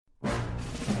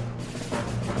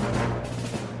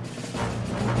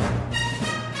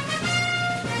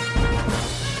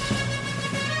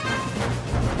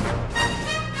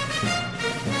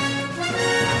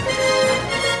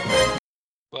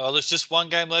Well, there's just one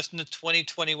game left in the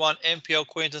 2021 NPL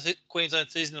Queensland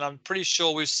season, and I'm pretty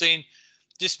sure we've seen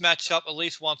this matchup at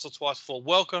least once or twice before.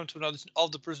 Welcome to another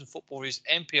of the Brisbane Football Reviews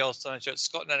NPL Sunday Show.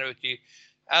 Scott Natter with you.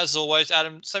 As always,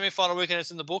 Adam, semi-final weekend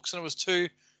is in the books, and it was two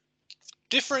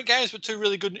different games, but two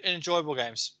really good and enjoyable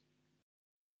games.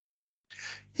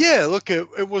 Yeah, look,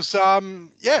 it was a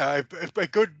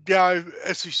good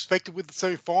as expected with the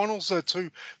semi-finals.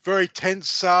 Two very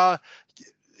tense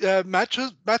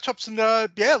matchups,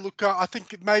 and look, I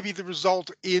think maybe the result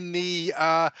in the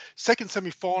second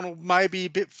semi-final may be a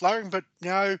bit flattering, but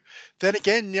then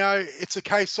again, it's a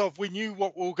case of we knew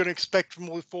what we were going to expect from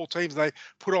all the four teams. They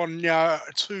put on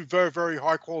two very, very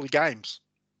high quality games.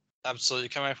 Absolutely.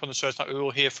 Coming up on the show tonight, we will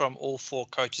hear from all four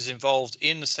coaches involved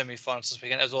in the semi-finals this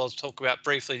weekend, as well as talk about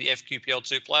briefly the FQPL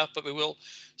 2 playoff. But we will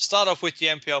start off with the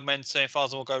NPL men's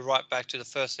semi-finals, and we'll go right back to the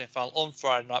first semi-final on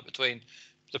Friday night between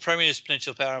the Premier's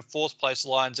Peninsula Power and fourth place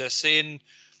Lions SC. And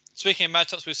speaking of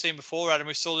matchups we've seen before, Adam,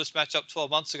 we saw this matchup 12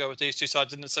 months ago with these two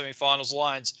sides in the semi-finals.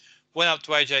 Lions went up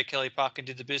to AJ Kelly Park and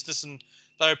did the business, and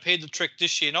they repeated the trick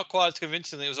this year. Not quite as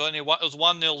convincingly. It was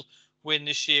 1-0 win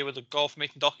this year with a goal from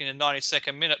Ethan Docking in the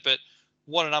 92nd minute, but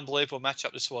what an unbelievable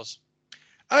matchup this was.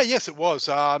 Yes, it was.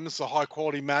 This is a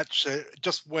high-quality match.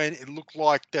 Just when it looked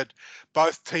like that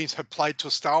both teams had played to a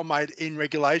stalemate in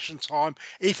regulation time,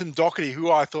 Ethan Doherty,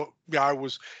 who I thought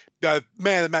was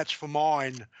man of the match for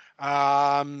mine,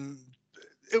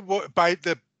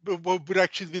 would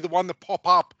actually be the one to pop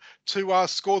up to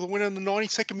score the winner in the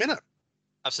 92nd minute.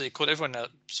 Absolutely caught everyone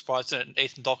surprised at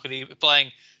Ethan Doherty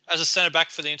playing as a centre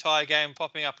back for the entire game,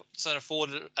 popping up centre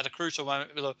forward at a crucial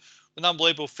moment with an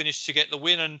unbelievable finish to get the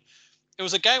win. And it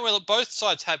was a game where both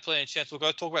sides had plenty of chances. We'll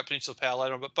go talk about Peninsula Power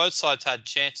later on, but both sides had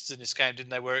chances in this game, didn't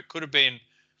they? Where it could have been,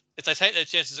 if they take their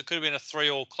chances, it could have been a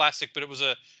 3-3 classic. But it was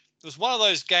one of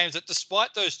those games that,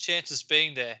 despite those chances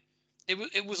being there,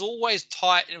 it was always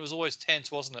tight and it was always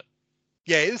tense, wasn't it?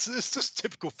 Yeah, it's just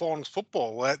typical finals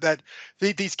football. That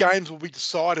these games will be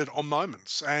decided on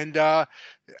moments, and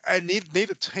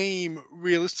neither team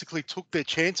realistically took their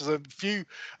chances. A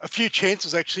few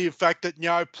chances actually, in fact,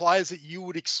 that players that you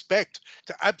would expect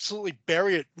to absolutely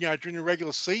bury it, during the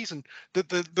regular season.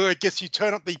 That I guess you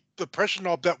turn up the pressure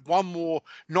knob that one more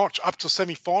notch up to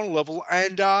semi-final level,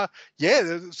 and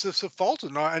it's a fault.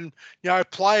 And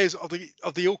players of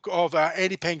the ilk of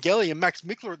Andy Pangeli and Max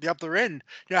Mickler at the upper end,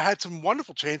 had some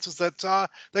wonderful chances that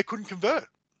they couldn't convert.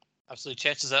 Absolutely,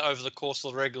 chances that over the course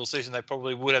of the regular season they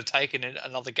probably would have taken in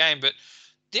another game. But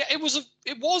yeah, it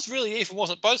was really even,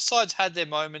 wasn't it? Both sides had their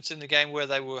moments in the game where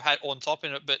they were on top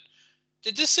in it, but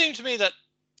it just seemed to me that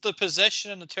the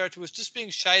possession and the territory was just being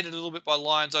shaded a little bit by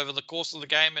Lions over the course of the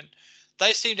game, and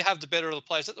they seemed to have the better of the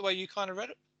play. Is that the way you kind of read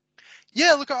it?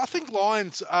 Yeah, look, I think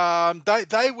Lions,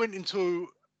 they went into,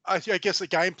 I guess, a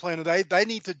game plan. They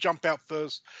need to jump out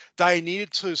first. They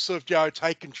needed to sort of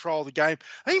take control of the game.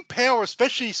 I think Power,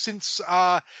 especially since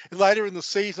later in the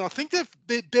season, I think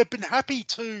they've been happy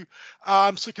to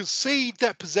sort of concede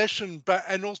that possession,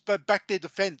 and also back their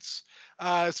defence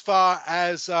as far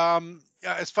as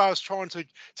trying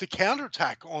to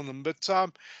counterattack on them. But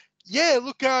yeah,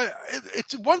 look,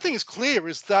 it's one thing is clear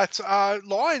is that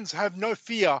Lions have no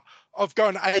fear of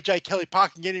going to AJ Kelly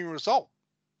Park and getting a result.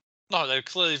 No, they're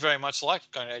clearly very much like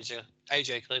going to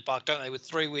AJ Kelly Park, don't they? With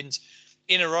 3 wins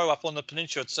in a row up on the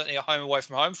peninsula, it's certainly a home away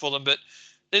from home for them. But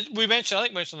I think we mentioned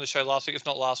on the show last week, if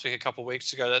not last week, a couple of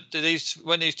weeks ago, that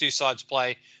when these two sides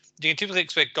play, you can typically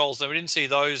expect goals. Now, we didn't see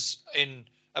those in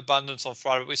abundance on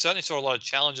Friday, but we certainly saw a lot of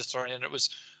challenges thrown in. It was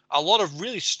a lot of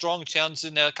really strong challenges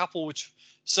in there, a couple which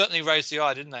certainly raised the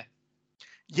eye, didn't they?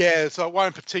 Yeah, so one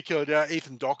in particular,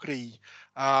 Ethan Doherty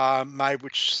made,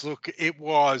 which, look, it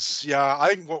was, I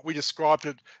think what we described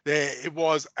it there, it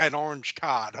was an orange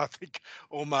card, I think,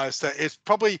 almost. It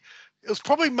was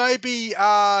probably maybe,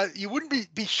 you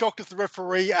wouldn't be shocked if the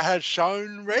referee had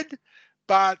shown red,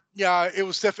 but, it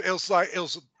was definitely, it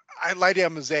was lay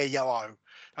down Mazare yellow.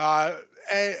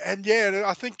 And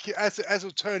I think as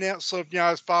it turned out, sort of,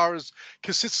 as far as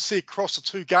consistency across the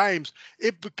two games,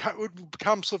 it would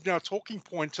become sort of, a talking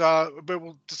point. But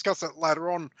we'll discuss that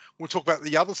later on when we talk about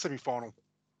the other semi-final.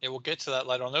 Yeah, we'll get to that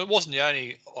later on. It wasn't the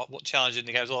only challenge in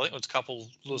the game as well. I think it was a couple.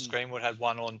 Lewis Greenwood had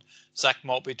one on Zach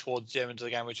Maltby towards the end of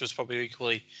the game, which was probably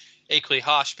equally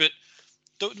harsh. But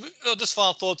just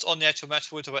final thoughts on the actual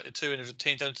match. We'll talk about the two individual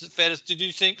teams. Did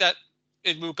you think that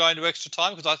we were going to extra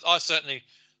time? Because I certainly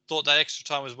thought that extra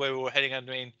time was where we were heading. I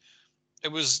mean,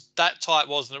 it was that tight,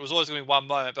 wasn't it? It was always going to be one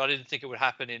moment, but I didn't think it would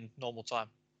happen in normal time.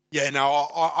 Yeah, no,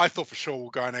 I thought for sure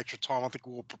we'll go in extra time. I think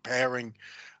we were preparing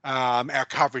our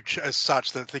coverage as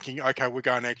such that thinking, okay, we're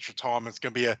going extra time. It's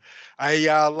going to be a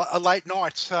late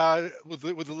night with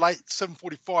a late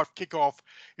 7:45 kickoff.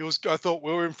 I thought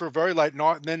we were in for a very late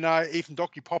night, and then Ethan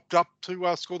Doherty popped up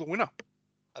to score the winner.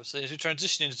 Absolutely. As we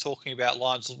transition into talking about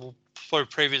Lions, we'll probably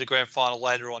preview the grand final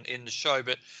later on in the show,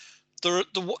 but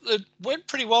it went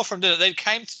pretty well for them, didn't it?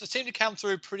 They seemed to come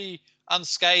through pretty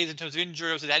unscathed in terms of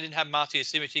injury. They didn't have Marty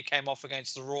Simic. He came off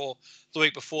against the Raw the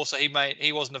week before, so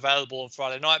he wasn't available on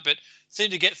Friday night, but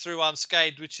seemed to get through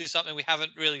unscathed, which is something we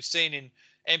haven't really seen in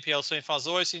NPL semi-finals.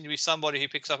 There always seems to be somebody who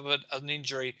picks up an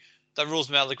injury that rules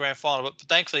them out of the grand final, but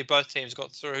thankfully both teams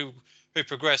got through, who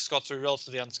progressed, got through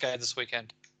relatively unscathed this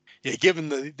weekend. Yeah, given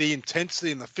the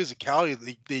intensity and the physicality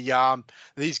that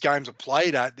these games are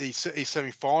played at, these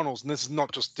semi-finals, and this is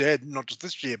not just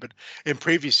this year, but in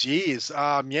previous years,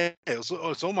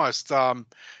 it's almost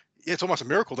it's almost a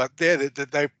miracle that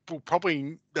they will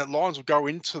probably that Lions will go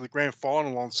into the grand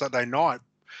final on Saturday night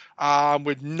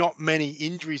with not many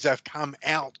injuries that have come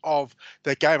out of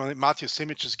that game. I think Marty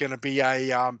Simic is going to be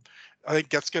I think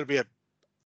that's going to be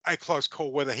a close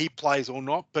call whether he plays or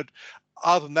not. But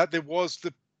other than that, there was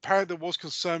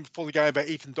concern before the game about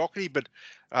Ethan Doherty, but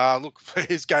look,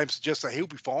 his game suggests that he'll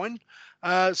be fine.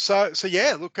 I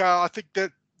think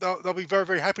that they'll be very,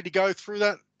 very happy to go through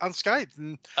that unscathed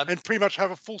and pretty much have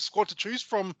a full squad to choose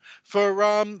from for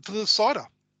the decider.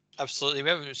 Absolutely. We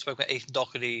haven't spoken about Ethan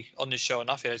Doherty on this show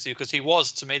enough yet, because he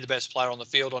was, to me, the best player on the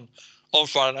field on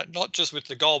Friday night, not just with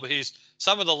the goal, but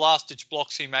some of the last-ditch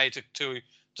blocks he made to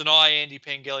deny Andy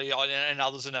Pengelly and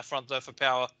others in that front there for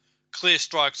power. Clear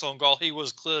strikes on goal. He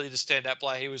was clearly the standout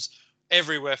player. He was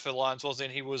everywhere for the Lions, wasn't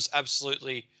he? He was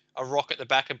absolutely a rock at the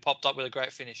back and popped up with a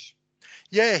great finish.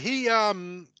 Yeah,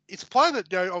 it's a player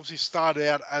that obviously started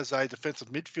out as a defensive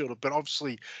midfielder, but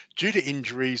obviously due to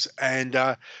injuries and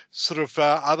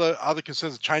other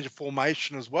concerns of change of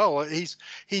formation as well, he's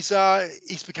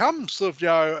become sort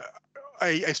of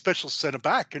a special centre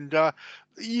back, and the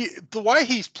way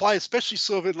he's played, especially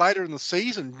sort of later in the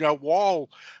season, while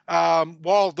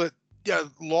the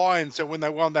Lions, when they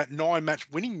won that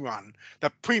 9-match winning run,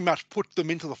 that pretty much put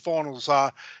them into the finals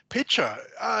picture.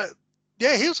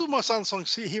 He was almost unsung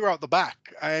hero at the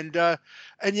back, and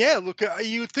you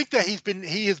would think that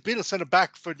he has been a centre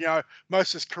back for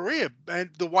most of his career, and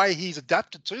the way he's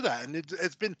adapted to that, and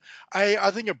it's been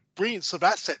I think a brilliant sort of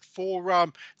asset for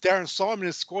Darren Simon and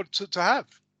his squad to have.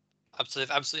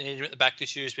 Absolutely need him at the back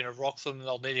this year. He's been a rock for them.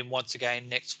 They'll need him once again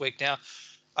next week. Now,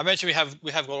 I mentioned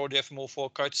we have got audio from all four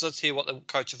coaches. Let's hear what the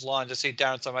coach of Lions, I see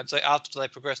Darren Simon, say after they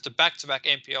progressed to back-to-back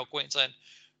NPL Queensland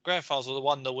grand finals with a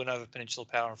 1-0 win over Peninsula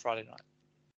Power on Friday night.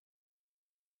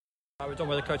 We're talking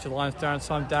with the coach of the Lions, Darren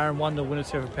Simon. Darren, 1-0 winner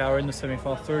to Power in the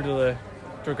semi-final through to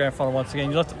the grand final once again.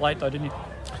 You left it late though, didn't you?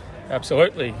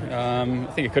 Absolutely. I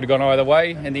think it could have gone either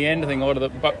way in the end. I think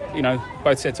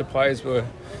both sets of players were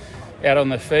out on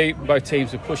their feet. Both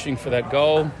teams were pushing for that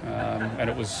goal, and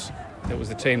it was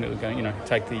the team that was going to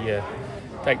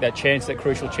take that chance, that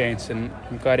crucial chance, and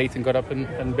I'm glad Ethan got up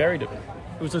and buried it.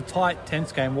 It was a tight,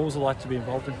 tense game. What was it like to be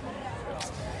involved in?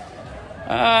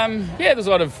 There's a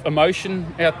lot of emotion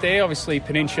out there. Obviously,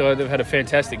 Peninsula, they've had a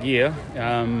fantastic year,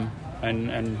 and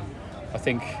I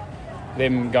think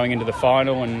them going into the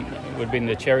final and would have been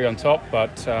the cherry on top.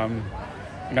 But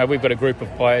we've got a group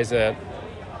of players that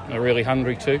are really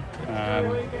hungry too.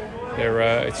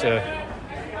 It's a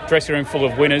dressing room full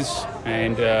of winners,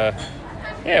 and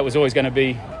it was always going to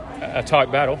be a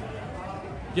tight battle.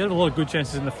 You had a lot of good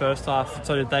chances in the first half.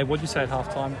 So did they. What did you say at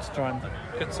half time to try and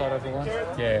get the side over the line?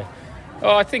 Yeah.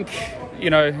 Oh, I think,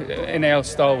 in our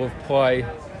style of play,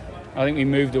 I think we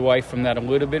moved away from that a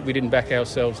little bit. We didn't back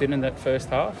ourselves in that first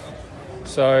half.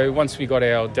 So once we got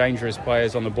our dangerous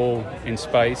players on the ball in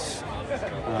space,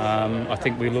 I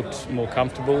think we looked more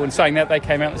comfortable. And saying that, they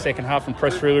came out in the second half and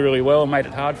pressed really, really well and made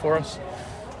it hard for us.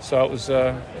 So it was,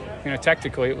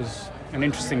 tactically, it was an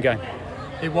interesting game.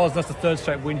 It was. That's the third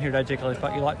straight win here at AJ Kelly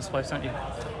Park. You like this place, don't you?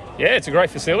 Yeah, it's a great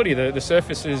facility. The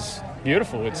surface is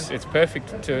beautiful. It's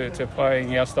perfect to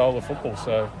playing our style of football.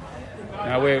 So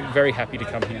we're very happy to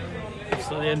come here.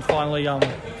 Absolutely. And finally,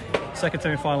 second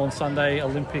semi-final on Sunday,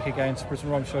 Olympic against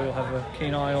Brisbane. I'm sure you'll have a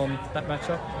keen eye on that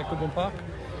matchup at Goodwin Park.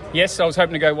 Yes, I was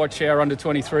hoping to go watch our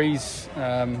under-23s,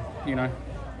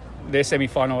 their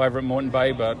semi-final over at Moreton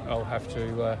Bay, but I'll have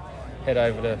to head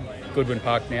over to Goodwin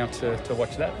Park now to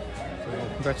watch that.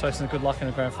 Congratulations and good luck in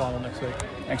the grand final next week.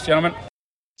 Thanks, gentlemen.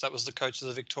 So that was the coach of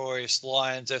the victorious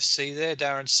Lions FC there,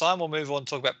 Darren Simon. We'll move on to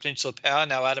talk about Peninsula Power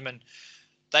now, Adam. And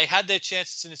they had their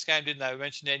chances in this game, didn't they? We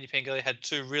mentioned Andy Pengelly had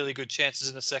 2 really good chances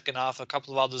in the second half, a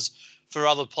couple of others for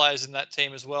other players in that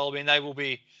team as well. I mean, they'll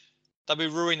be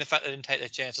ruining the fact they didn't take their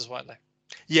chances, won't they?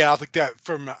 yeah, I think that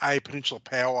from a Peninsula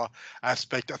Power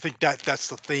aspect, I think that's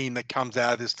the theme that comes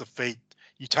out of this defeat.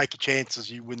 You take your chances,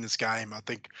 you win this game. I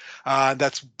think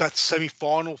that's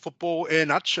semi-final football in a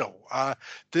nutshell.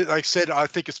 Like I said, I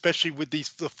think especially with the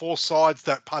four sides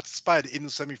that participated in the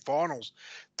semi-finals,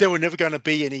 there were never going to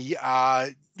be any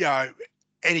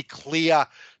any clear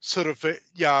sort of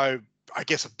I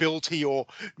guess ability, or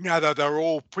they're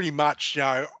all pretty much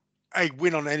a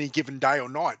win on any given day or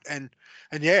night, and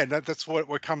yeah, that's what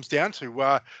it comes down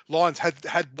to. Lions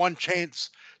had one chance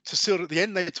to seal it at the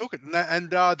end. They took it, and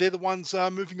they're the ones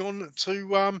moving on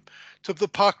to the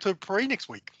Parc de Paris next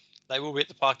week. They will be at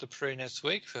the Parc de Paris next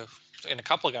week in a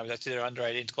couple of games. Actually, they're under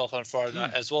 18 to qualify on Friday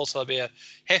night as well, so there'll be a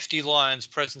hefty Lions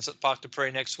presence at Parc de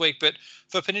Paris next week. But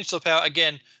for Peninsula Power,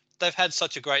 again, they've had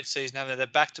such a great season, haven't they? They're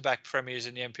back-to-back premiers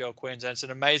in the NPL Queensland. It's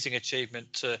an amazing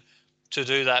achievement to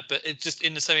do that. But it's just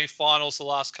in the semi-finals the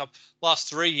last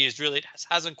 3 years, really, it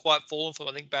hasn't quite fallen for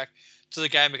them. I think back to the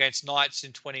game against Knights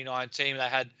in 2019, they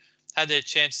had their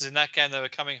chances in that game. They were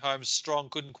coming home strong,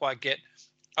 couldn't quite get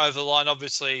over the line.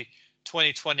 Obviously,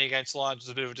 2020 against Lions was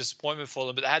a bit of a disappointment for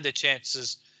them, but they had their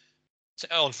chances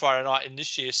on Friday night in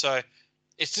this year. So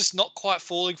it's just not quite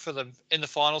falling for them in the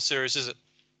final series, is it?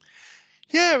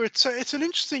 Yeah, it's an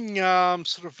interesting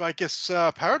sort of, I guess,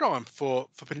 paradigm for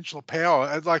Peninsula Power.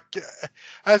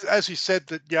 As you said,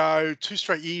 that 2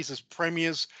 straight years as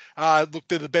premiers. Look,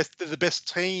 they're the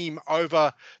best team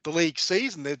over the league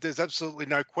season. There's absolutely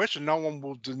no question. No one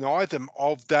will deny them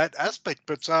of that aspect.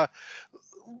 But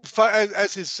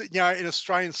as is in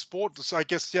Australian sport, so I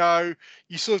guess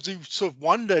you sort of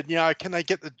wondered, can they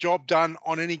get the job done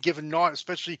on any given night,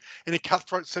 especially in a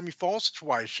cutthroat semi-final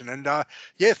situation? And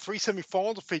 3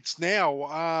 semi-final defeats now.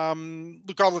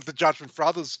 Look, I'll let the judgment for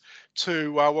others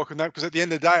to work on that, because at the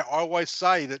end of the day, I always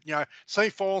say that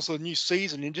semi-finals are a new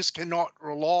season. You just cannot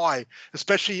rely,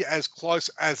 especially as close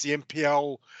as the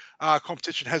NPL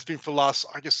competition has been for the last,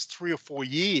 I guess, 3 or 4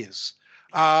 years.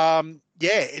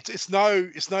 It's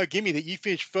no gimme that you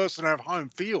finish first and have home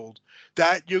field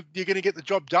that you're going to get the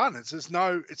job done. It's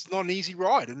not an easy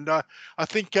ride, and I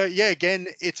think again,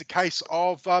 it's a case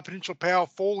of Peninsula Power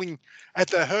falling at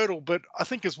the hurdle. But I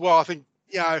think as well,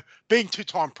 being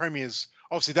 2-time premiers,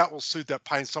 obviously that will soothe that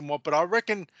pain somewhat. But I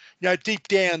reckon deep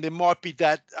down there might be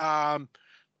that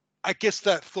I guess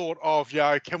that thought of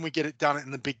can we get it done in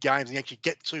the big games and actually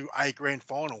get to a grand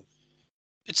final.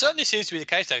 It certainly seems to be the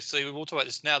case, actually. We'll talk about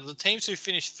this now. The teams who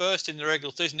finished first in the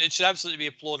regular season, it should absolutely be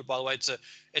applauded, by the way.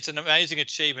 It's an amazing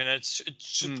achievement.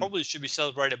 And probably should be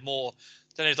celebrated more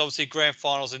than it is. Obviously, grand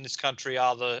finals in this country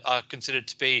are considered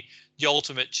to be the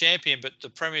ultimate champion, but the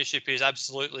premiership is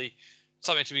absolutely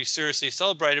something to be seriously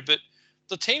celebrated. But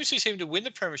the teams who seem to win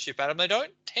the premiership, Adam, they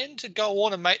don't tend to go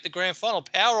on and make the grand final.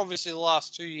 Power, obviously, the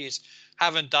last 2 years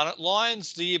haven't done it.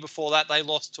 Lions, the year before that, they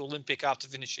lost to Olympic after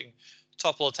finishing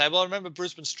top of the table. I remember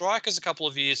Brisbane Strikers a couple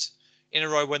of years in a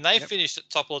row when they finished at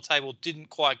top of the table,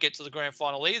 didn't quite get to the grand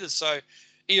final either. So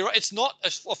it's not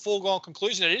a foregone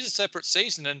conclusion. It is a separate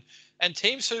season, and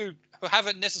teams who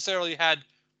haven't necessarily had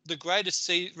the greatest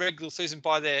regular season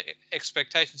by their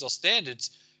expectations or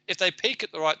standards, if they peak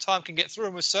at the right time, can get through.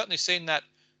 And we've certainly seen that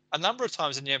a number of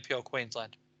times in the NPL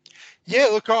Queensland. Yeah,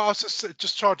 look, I was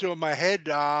just trying to do in my head.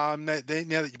 Now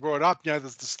that you brought it up,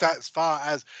 there's the stat as far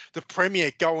as the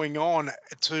Premier going on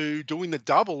to doing the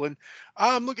double, and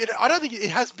look, I don't think it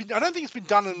has been. I don't think it's been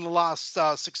done in the last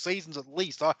 6 seasons at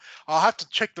least. I'll have to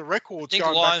check the records. I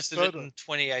think Lions did it in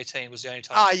 2018 was the only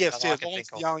time. Yes, Lions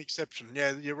the only exception.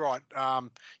 Yeah, you're right.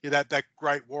 That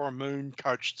great Warren Moon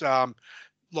coached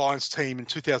Lions team in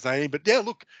 2018. But yeah,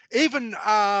 look, even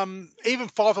 5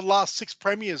 of the last 6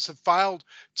 premiers have failed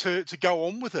to go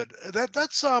on with it.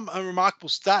 That's a remarkable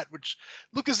stat. Which,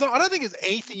 look, I don't think there's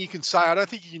anything you can say. I don't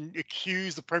think you can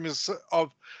accuse the premiers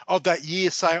of that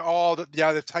year saying, that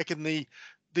they've taken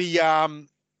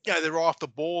they're off the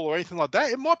ball or anything like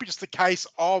that. It might be just the case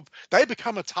of they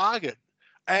become a target.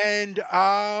 And like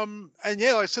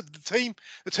I said, the team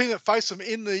that faced them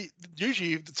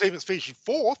usually the team that's finishing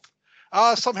 4th.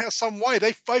 Somehow, some way,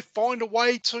 they find a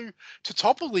way to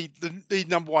topple the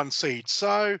number 1 seed.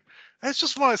 So it's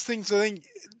just one of those things. I think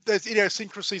there's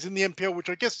idiosyncrasies in the NPL, which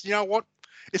I guess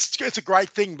it's a great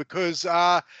thing, because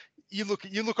you look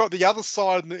at the other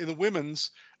side in the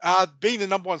women's, being the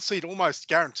number 1 seed almost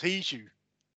guarantees you.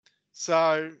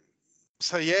 So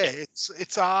yeah, it's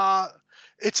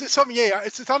something. Yeah,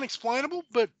 it's unexplainable,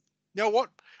 but you know what?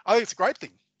 I think it's a great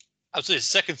thing. Absolutely,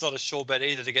 second's not a sure bet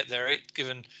either to get there,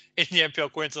 given in the NPL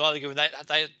Queensland either, given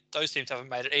those teams haven't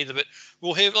made it either. But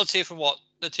let's hear from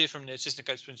the assistant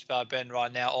coach Principal Ben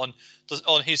right now on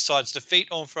his side's defeat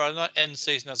on Friday night and the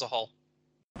season as a whole.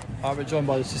 We're joined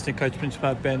by the assistant coach,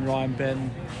 Principal Ben Ryan.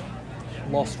 Ben,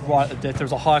 lost right at the death. There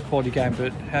was a high quality game,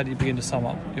 but how do you begin to sum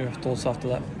up your thoughts after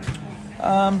that?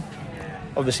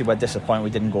 Obviously, we're disappointed we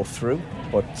didn't go through,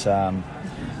 but I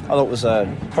thought it was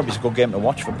probably a good game to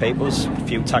watch for people. A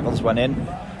few tackles went in,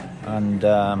 and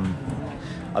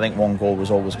I think one goal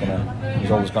was always going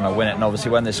to win it. And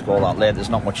obviously, when they score that late, there's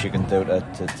not much you can do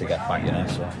to get back,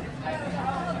 So.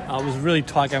 It was a really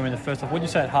tight game in the first half. What did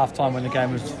you say at half time when the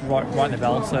game was right in the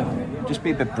balance there? Just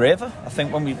be a bit braver. I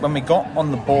think when we got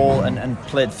on the ball and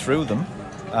played through them,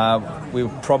 we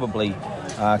were probably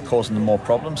causing them more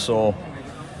problems. So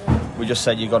we just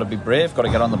said, you've got to be brave, got to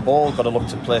get on the ball, got to look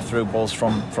to play through balls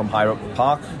from higher up the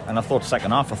park. And I thought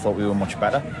second half, we were much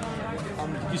better.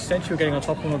 Did you sense you were getting on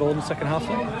top of them at all in the second half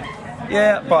then?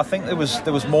 Yeah, but I think there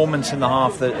was moments in the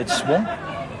half that it swung.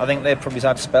 I think they probably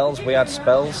had spells, we had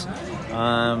spells.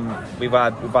 We've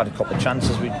had a couple of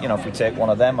chances. If we take one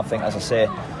of them, I think, as I say,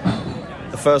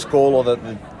 the first goal or the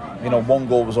one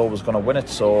goal was always going to win it.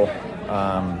 So,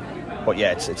 but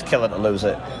yeah, it's killing to lose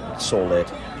it so late.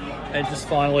 And just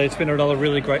finally, it's been another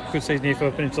really good season here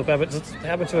for Peninsula Power. But it's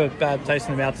happened to a bad taste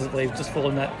in the mouth as it leaves, just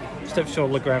falling that step short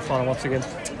of the grand final once again.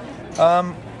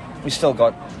 We still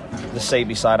got the C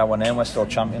beside our name. We're still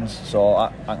champions, so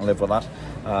I can live with that.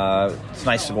 It's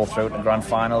nice to go through to the grand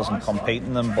finals and compete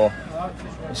in them, but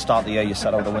the start of the year you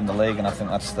set out to win the league, and I think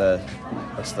that's the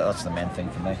main thing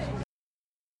for me.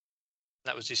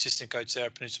 That was the assistant coach there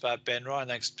at Peninsula, Ben Ryan.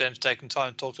 Thanks, Ben, for taking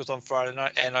time to talk to us on Friday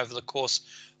night and over the course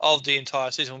of the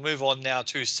entire season. We'll move on now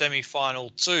to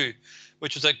semi-final 2,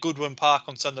 which was at Goodwin Park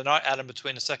on Sunday night. Adam,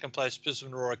 between the second place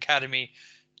Brisbane Roar Academy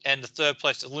and the third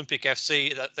place Olympic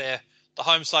FC. That they're the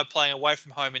home side playing away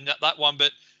from home in that one,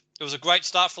 but it was a great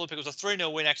start for Olympic. It was a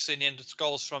 3-0 win actually in the end. It's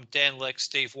goals from Dan Lex,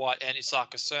 Steve White and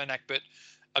Isaka Cernak, but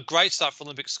a great start for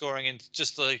Olympic, scoring in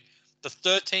just the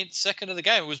 13th second of the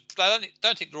game. It was, I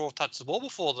don't think the Roar touched the ball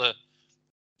before the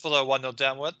 1-0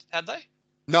 downward, had they?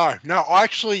 No. I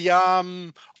actually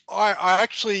I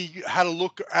actually had a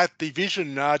look at the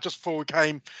vision just before we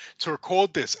came to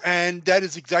record this, and that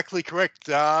is exactly correct.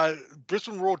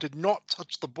 Brisbane Roar did not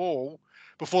touch the ball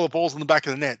before the ball's in the back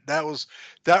of the net. That was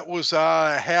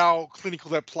how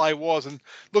clinical that play was. And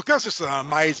look, that's just an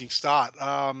amazing start.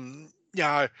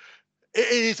 It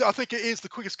is. I think it is the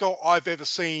quickest goal I've ever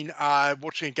seen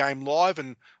watching a game live,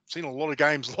 and I've seen a lot of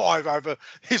games live over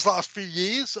his last few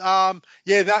years. That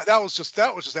was just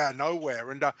out of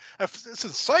nowhere, and a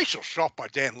sensational shot by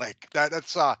Dan Leck.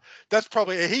 That's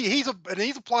probably he's a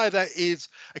player that is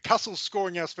accustomed to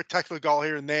scoring a spectacular goal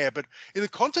here and there, but in the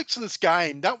context of this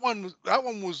game, that one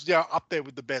was up there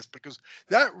with the best, because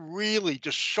that really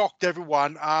just shocked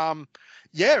everyone. And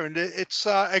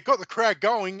it got the crowd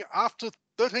going after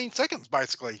 13 seconds,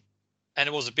 basically. And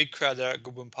it was a big crowd there at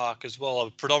Goodwin Park as well,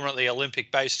 a predominantly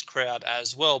Olympic-based crowd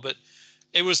as well. But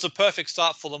it was the perfect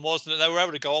start for them, wasn't it? They were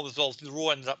able to go on as well. The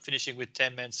Roar ended up finishing with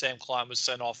 10 men. Sam Klein was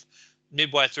sent off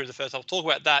midway through the first half. We'll talk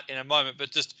about that in a moment. But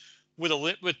just with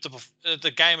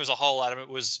the game as a whole, Adam, it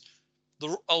was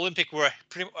the Olympic were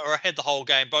ahead the whole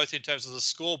game, both in terms of the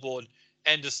scoreboard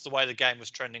and just the way the game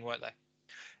was trending, weren't they?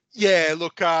 Yeah,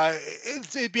 look,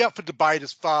 it'd be up for debate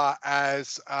as far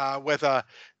as whether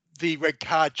the red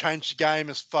card changed the game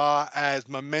as far as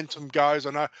momentum goes.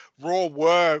 I know Raw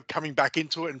were coming back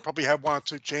into it and probably had one or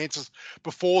two chances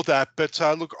before that. But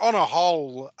look, on a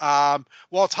whole, while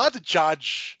it's hard to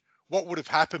judge what would have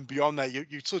happened beyond that, you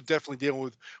sort of definitely deal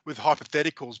with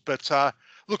hypotheticals. But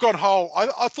look, on whole,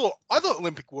 I thought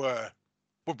Olympic were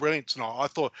brilliant tonight. I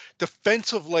thought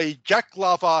defensively, Jack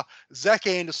Glover, Zach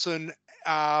Anderson,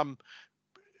 I've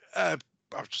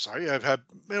had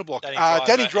Middleblock.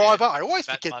 Danny Driver. I always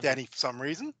forget Monday. Danny for some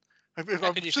reason.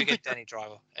 How could you forget Danny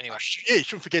Driver? Anyway. Yeah, you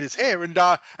shouldn't forget his hair. And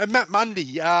Matt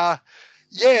Mundy. That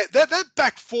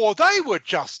back four, they were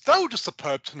just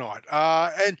superb tonight.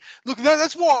 And look,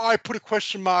 that's why I put a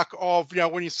question mark of,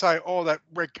 when you say, that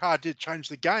red card did change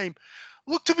the game.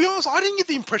 Look, to be honest, I didn't get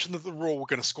the impression that the Roar were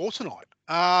going to score tonight.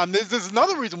 There's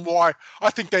another reason why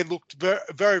I think they looked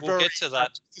very we'll get to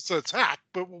that. It's an attack,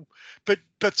 but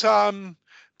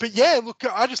yeah, look,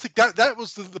 I just think that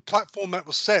was the platform that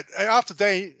was set after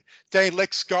Dan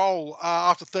Leck's goal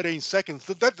after 13 seconds.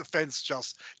 That defense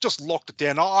just locked it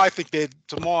down. I think they're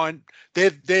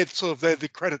the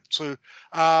credit to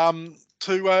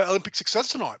Olympic success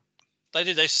tonight. They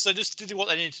did. They just did what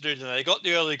they needed to do tonight. They got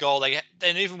the early goal.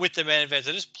 And even with the man advantage,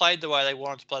 they just played the way they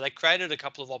wanted to play. They created a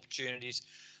couple of opportunities.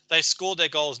 They scored their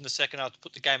goals in the second half to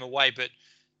put the game away, but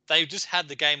they just had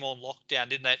the game on lockdown,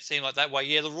 didn't they? It seemed like that way.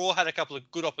 Yeah, the Roar had a couple of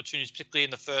good opportunities, particularly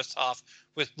in the first half,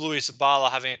 with Louis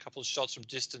Zabala having a couple of shots from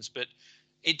distance. But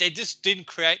they just didn't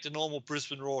create the normal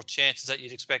Brisbane Roar chances that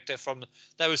you'd expect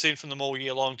they were seen from them all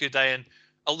year long, did they? And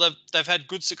they've had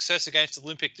good success against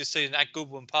Olympic this season at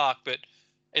Goodwin Park, but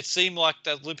it seemed like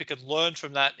the Olympic had learned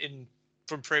from that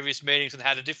from previous meetings and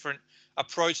had a different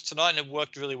approach tonight, and it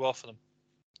worked really well for them.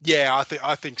 Yeah,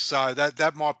 I think so.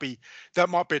 That might be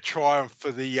a triumph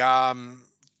for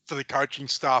the coaching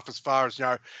staff as far as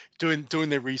doing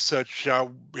their research,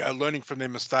 learning from their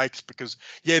mistakes. Because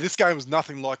this game was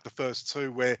nothing like the first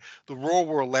two, where the Roar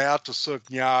were allowed to sort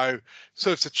of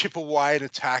to chip away and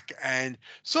attack and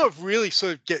sort of really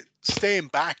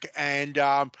stand back and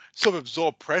sort of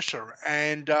absorb pressure.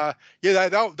 And they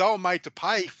were made to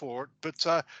pay for it.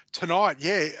 But tonight,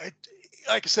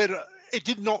 like I said, it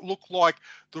did not look like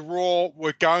the Roar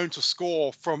were going to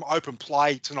score from open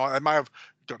play tonight. They may have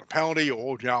got a penalty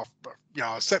or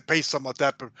a set piece, something like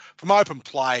that, but from open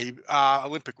play,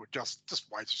 Olympic were just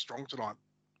way too strong tonight.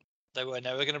 They were.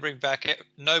 Now we're going to bring back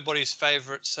nobody's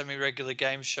favourite semi-regular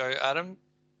game show, Adam.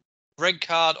 Red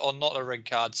card or not a red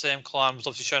card? Sam Klein was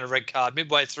obviously shown a red card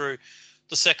midway through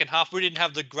the second half. We didn't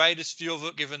have the greatest view of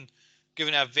it given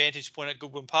our vantage point at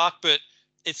Goodwin Park, but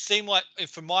it seemed like,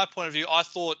 from my point of view, I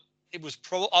thought it was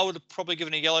I would have probably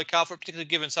given a yellow card for it, particularly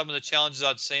given some of the challenges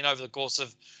I'd seen over the course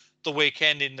of the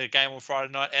weekend in the game on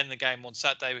Friday night and the game on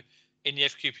Saturday in the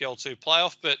FQPL2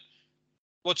 playoff. But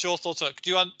what's your thoughts on it?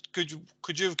 Could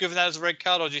you have given that as a red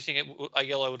card, or do you think a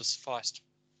yellow would have sufficed?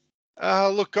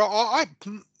 Look,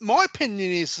 my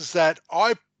opinion is that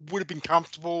I would have been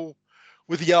comfortable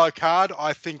with the yellow card,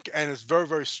 I think, and it's very,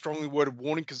 very strongly worded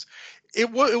warning, because it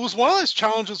was one of those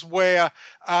challenges where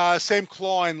Sam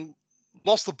Klein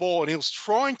lost the ball and he was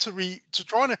trying to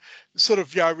sort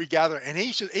of regather, and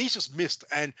he's just missed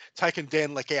and taken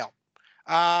Dan Leck out.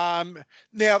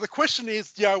 Now the question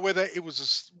is, whether it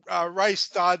was Ray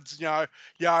Studs, the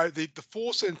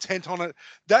force and intent on it.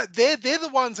 That they're the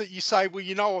ones that you say, well,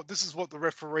 you know what, this is what the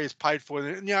referee is paid for.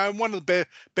 And one of the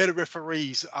better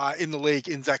referees in the league,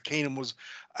 in Zach Keenan, was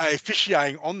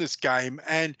officiating on this game.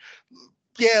 And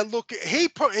look, he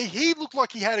looked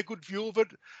like he had a good view of it.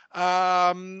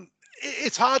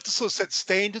 It's hard to sort of set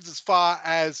standards as far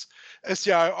as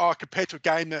compared to a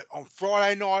game that on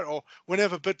Friday night or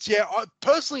whenever. But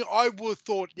I would have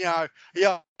thought,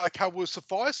 okay, will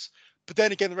suffice. But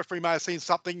then again, the referee may have seen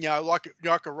something, like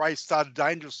a Ray started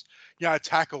dangerous,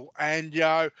 tackle, and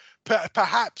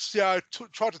perhaps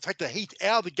try to take the heat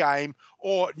out of the game,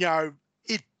 or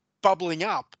it bubbling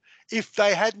up if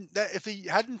he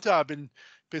hadn't been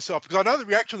soft. Because I know the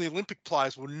reaction of the Olympic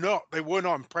players were not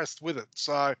impressed with it.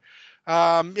 So.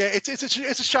 It's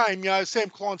a shame. Sam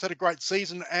Klein's had a great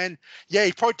season, and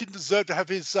he probably didn't deserve to have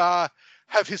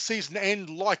his season end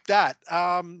like that.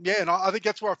 And I think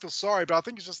that's where I feel sorry. But I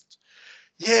think it's just,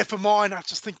 for mine, I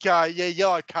just think,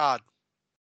 yellow card.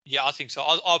 Yeah, I think so.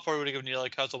 I probably would have given yellow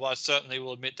cards, although I certainly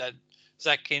will admit that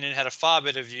Zach Keenan had a far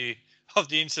better view of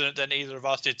the incident than either of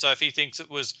us did. So if he thinks it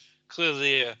was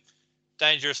clearly a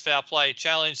dangerous foul play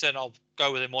challenge, then I'll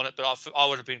go with him on it. But I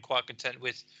would have been quite content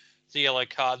with the yellow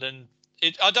card. And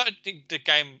I don't think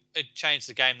it changed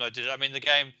the game, though, did it? I mean,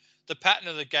 the pattern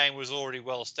of the game was already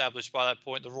well established by that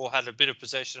point. The Raw had a bit of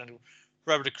possession and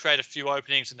were able to create a few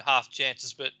openings and half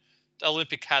chances, but the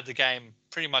Olympic had the game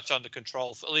pretty much under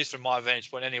control, at least from my vantage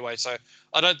point anyway. So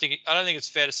I don't think it's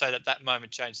fair to say that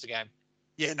moment changed the game.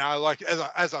 Yeah, no, like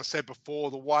as I said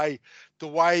before, the way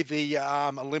the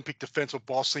Olympic defense were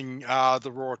bossing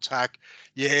the Raw attack,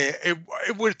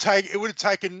 it would have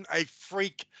taken a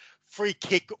free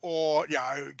kick, or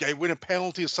they win a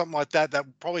penalty or something like that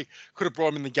probably could have brought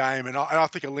them in the game. And I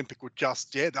think Olympic would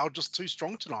they were just too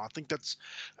strong tonight. I think that's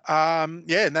and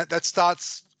that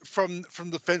starts from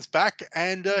the fence back,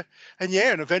 and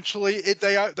eventually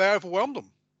they overwhelmed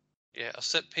them. Yeah, a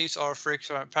set piece or a free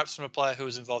kick, perhaps from a player who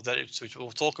was involved in it. We'll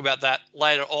talk about that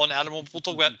later on, Adam. We'll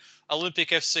talk about Olympic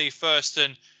FC first.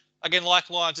 And again, like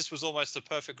Lions, this was almost the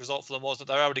perfect result for them, wasn't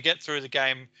it? They were able to get through the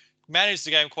game, manage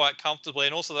the game quite comfortably,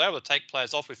 and also they were able to take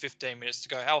players off with 15 minutes to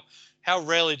go. How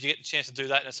rarely do you get the chance to do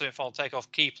that in a semi-final? Take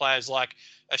off key players like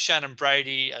a Shannon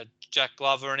Brady, a Jack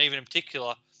Glover, and even in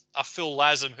particular a Phil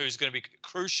Lasm, who's going to be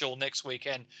crucial next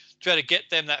weekend, to be able to get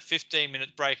them that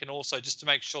 15-minute break, and also just to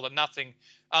make sure that nothing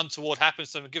untoward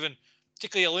happens to them. Given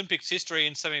particularly Olympics history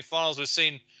in semi-finals, we've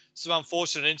seen some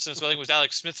unfortunate incidents. I think it was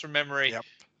Alex Smith from memory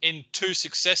in 2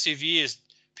 successive years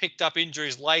picked up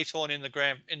injuries late on in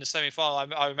the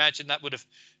semi-final. I imagine that would have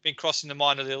been crossing the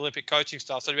mind of the Olympic coaching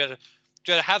staff. So to be able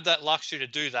to have that luxury to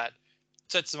do that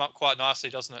sets them up quite nicely,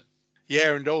 doesn't it?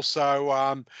 Yeah, and also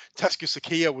Tasko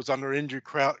Sakia was under injury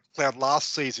cloud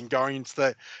last season going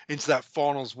into that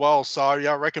final as well. So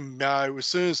yeah, I reckon as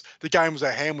soon as the game was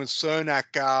at hand, when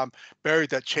Cernak buried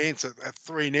that chance at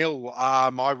 3-0,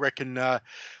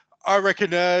 I reckon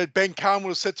Ben Kahn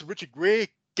would have said to Richard Greer,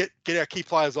 get our key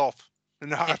players off.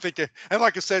 And I think, and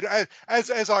like I said,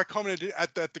 as I commented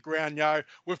at the ground,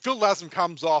 when Phil Lasm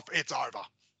comes off, it's over.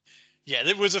 Yeah,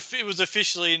 it was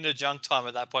officially in the junk time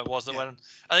at that point, wasn't it? When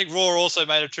I think Raw also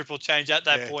made a triple change at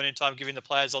that point in time, giving the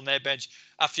players on their bench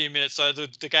a few minutes. So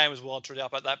the game was well and truly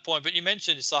up at that point. But you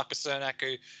mentioned Isaka Cernak,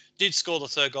 who did score the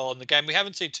third goal in the game. We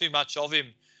haven't seen too much of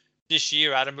him this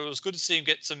year, Adam, but it was good to see him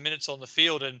get some minutes on the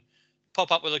field and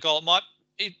pop up with a goal.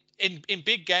 In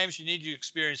big games, you need your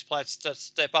experienced players to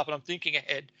step up. And I'm thinking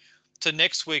ahead to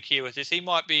next week here with this. He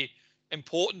might be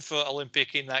important for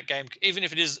Olympic in that game, even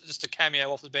if it is just a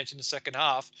cameo off the bench in the second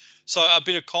half. So a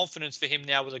bit of confidence for him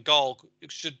now with a goal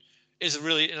is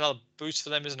really another boost for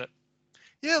them, isn't it?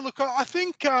 Yeah, look, I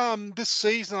think this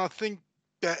season, I think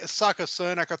Isaka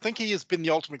Cernak, I think he has been the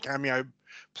ultimate cameo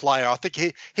player. I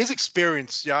think his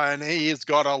experience, and he has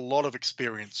got a lot of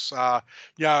experience,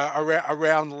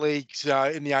 around the leagues,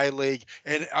 in the A-League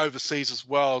and overseas as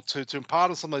well, to impart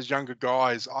on some of those younger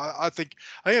guys. I think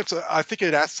it's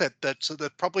an asset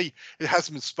that probably it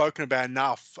hasn't been spoken about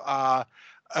enough.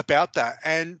 About that,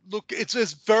 and look, it's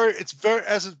very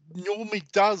as it normally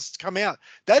does come out.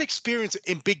 That experience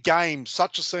in big games,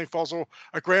 such as semi-finals or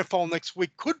a grand final next week,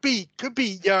 could be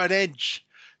an edge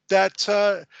that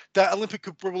Olympic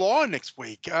could rely on next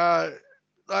week.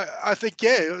 I think,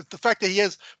 the fact that he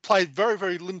has played very,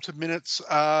 very limited minutes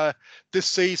this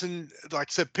season, like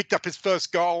I said, picked up his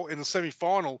first goal in the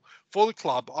semi-final for the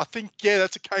club. I think,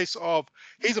 that's a case of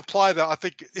he's a player that I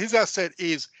think his asset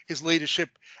is his leadership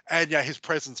and his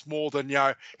presence more than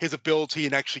his ability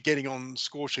in actually getting on the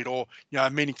score sheet or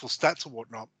meaningful stats or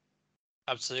whatnot.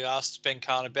 Absolutely. Asked Ben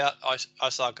Kahn about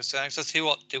Isaka Cernak. Let's hear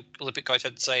what the Olympic coach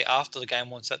had to say after the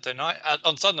game on Sunday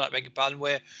night, beg your pardon,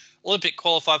 where Olympic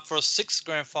qualified for a 6th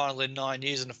grand final in 9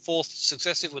 years and a 4th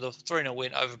successive with a 3-0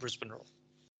 win over Brisbane Roar.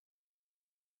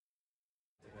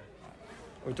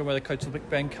 We're talking about the coach of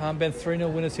Ben Kahn. Ben,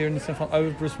 3-0 winners here in the semi-final over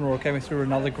Brisbane Roar, came through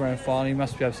another grand final. You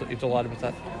must be absolutely delighted with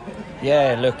that.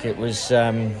 Yeah, look, it was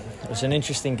an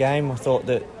interesting game. I thought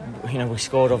that we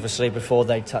scored obviously before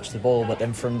they touched the ball, but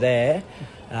then from there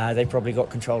they probably got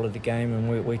control of the game,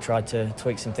 and we tried to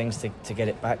tweak some things to get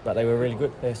it back. But they were really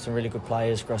good. There's some really good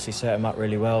players. Grossi set them up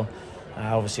really well.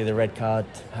 Obviously the red card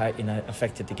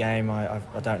affected the game. I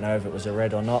don't know if it was a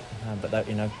red or not, but that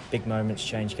big moments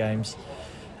change games.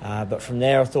 But from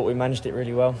there, I thought we managed it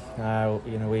really well.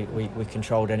 We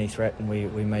controlled any threat, and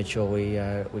we made sure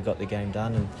we got the game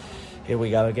done. And here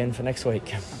we go again for next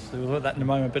week. We'll look at that in a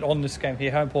moment. But on this game here,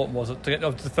 how important was it to get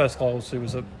the first goal? Obviously,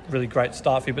 was a really great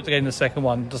start for you, but to get in the second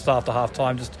one just after half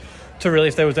time, just to really,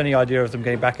 if there was any idea of them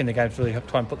getting back in the game, to really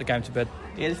try and put the game to bed.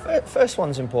 Yeah, the first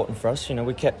one's important for us.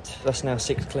 That's now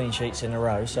 6 clean sheets in a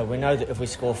row, so we know that if we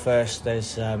score first,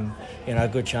 there's a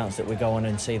good chance that we go on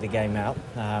and see the game out.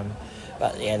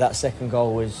 But yeah, that second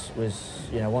goal was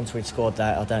once we'd scored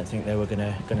that, I don't think they were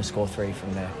going to score 3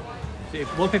 from there. A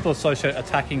lot of people associate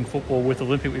attacking football with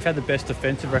Olympic. We've had the best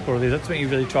defensive record of this. That's something you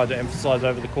really tried to emphasise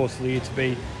over the course of the year, to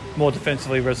be more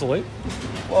defensively resolute.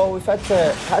 Well, we've had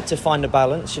to find a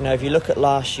balance. If you look at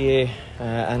last year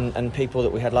and people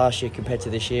that we had last year compared to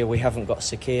this year, we haven't got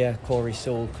Sakia, Corey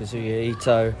Sewell, Kazuya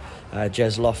Ito,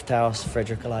 Jez Lofthouse,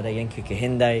 Frederick Alade, Yenka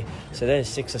Kahinde. So there's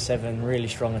 6 or 7 really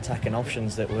strong attacking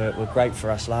options that were great for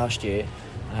us last year.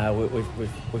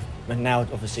 And now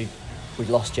obviously we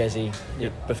lost Jezzy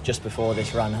just before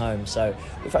this run home, so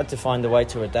we've had to find a way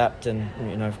to adapt.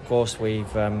 And of course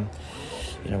we've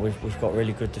got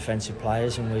really good defensive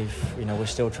players, and we're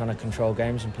still trying to control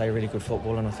games and play really good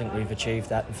football, and I think we've achieved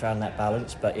that and found that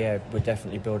balance. But yeah, we're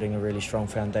definitely building a really strong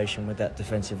foundation with that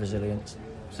defensive resilience.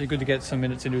 So good to get some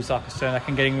minutes into Isaka Cernak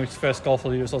and getting his first goal for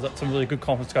the year. That's some really good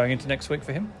confidence going into next week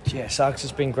for him. Yeah, Sarkis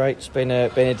has been great. It's been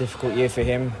a difficult year for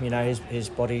him. His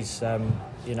body's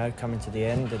coming to the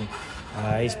end, and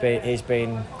he's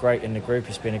been great in the group.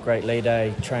 He's been a great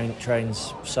leader. He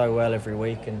trains so well every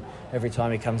week, and every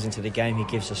time he comes into the game, he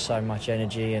gives us so much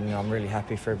energy. And I'm really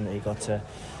happy for him that he got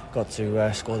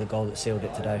to score the goal that sealed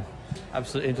it today.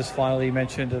 Absolutely. And just finally, you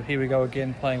mentioned here we go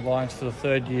again, playing Lions for the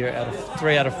 3rd year out of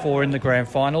 3 out of 4 in the grand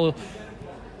final.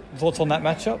 Thoughts on that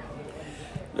matchup?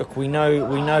 Look, we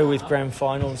know with grand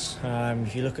finals,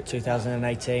 if you look at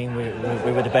 2018, we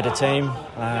were the better team.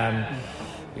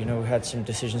 we had some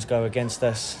decisions go against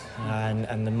us,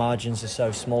 and the margins are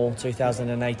so small.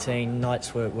 2018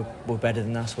 Knights were better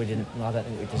than us. I don't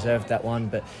think we deserved that one.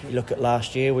 But you look at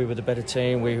last year, we were the better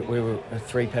team. We were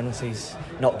 3 penalties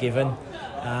not given,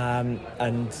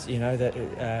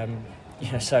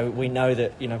 so we know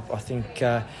that, I think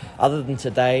other than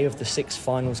today, of the 6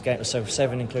 finals games, so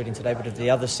 7 including today, but of the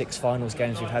other 6 finals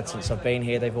games we've had since I've been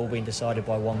here, they've all been decided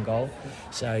by 1 goal.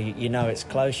 So it's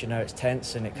close, it's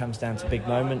tense, and it comes down to big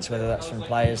moments, whether that's from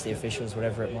players, the officials,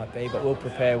 whatever it might be. But we'll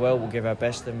prepare well, we'll give our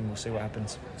best, and we'll see what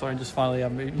happens. Sorry, and just finally,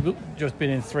 you've just been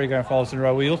in 3 grand finals in a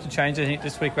row. Will you also change anything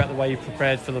this week about the way you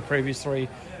prepared for the previous 3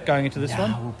 going into this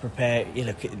one? We'll prepare.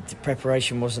 The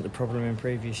preparation wasn't the problem in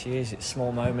previous years. It's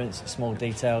small moments, it's small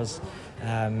details.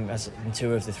 As in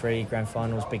 2 of the 3 grand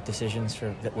finals, big decisions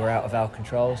that were out of our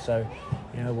control. So,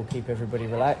 we'll keep everybody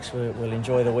relaxed. We'll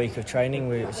enjoy the week of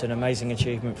training. It's an amazing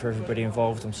achievement for everybody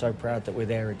involved. I'm so proud that we're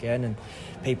there again. And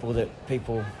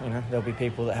there'll be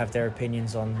people that have their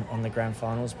opinions on the grand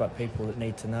finals, but people that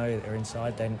need to know that are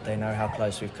inside, they know how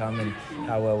close we've come and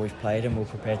how well we've played, and we're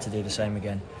prepared to do the same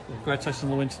again. Congratulations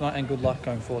on the win tonight, and good luck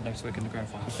going forward next week in the grand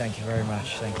final. Thank you very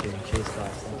much. Thank you. Cheers,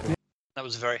 guys. Thank you. That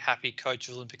was a very happy coach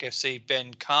of Olympic FC,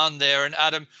 Ben Kahn there. And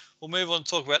Adam, we'll move on to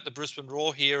talk about the Brisbane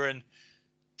Roar here. And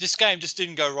this game just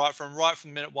didn't go right from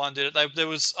minute 1, did it? There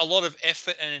was a lot of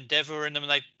effort and endeavour in them,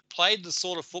 and they played the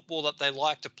sort of football that they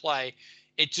like to play.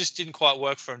 It just didn't quite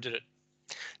work for them, did it?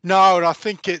 No, and I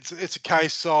think it's a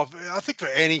case of, I think for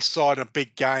any side in a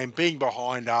big game, being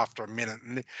behind after a minute,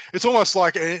 and it's almost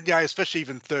like, especially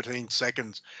even 13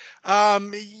 seconds,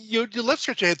 you're left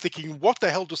scratch your head thinking, what the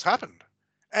hell just happened?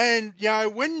 And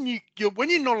when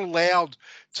you're not allowed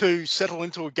to settle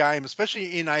into a game,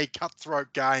 especially in a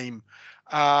cutthroat game,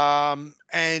 and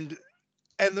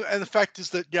the fact is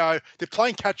that they're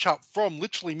playing catch up from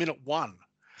literally minute 1.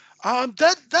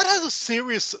 That has a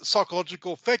serious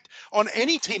psychological effect on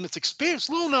any team that's experienced,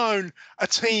 let alone a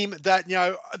team that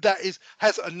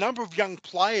has a number of young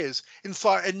players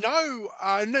inside, and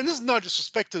and this is no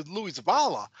disrespect to Louis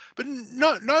Zavala, but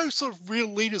no sort of real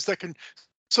leaders that can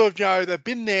sort of they've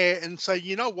been there and say,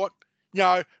 what,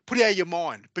 put it out of your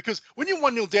mind, because when you're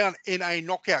 1-0 down in a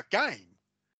knockout game,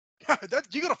 that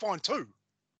you got to find 2.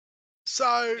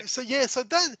 So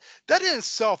that in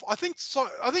itself, I think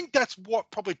that's what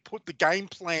probably put the game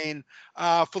plan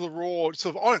for the Roar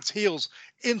sort of on its heels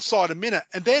inside a minute,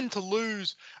 and then to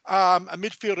lose a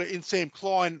midfielder in Sam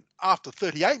Klein after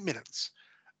 38 minutes.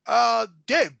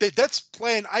 That's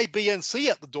plan A, B, and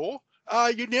C out the door.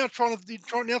 You're now trying to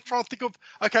think of,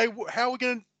 okay, how are we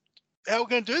going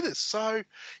to do this? So,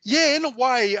 in a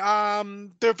way,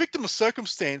 they're a victim of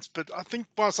circumstance. But I think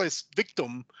when I say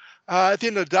victim, at the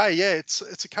end of the day, it's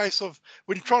a case of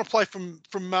when you're trying to play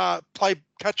play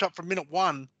catch up from minute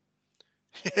 1.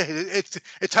 It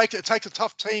takes a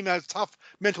tough team, has tough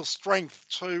mental strength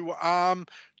to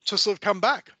sort of come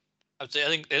back. I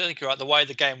think you're right. The way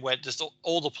the game went, just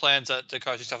all the plans that the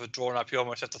coaching staff had drawn up, you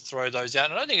almost have to throw those out.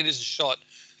 And I don't think it is a shot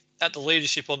at the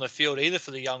leadership on the field either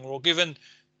for the young Roar, given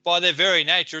by their very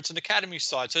nature, it's an academy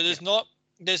side. So there's not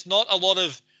a lot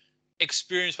of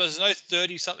experience, but there's no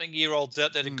 30-something-year-olds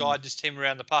out there to guide this team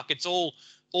around the park. It's all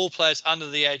players under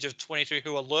the age of 23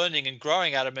 who are learning and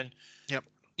growing at them. And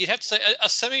you'd have to say a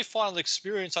semi-final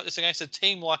experience like this against a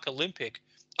team like Olympic.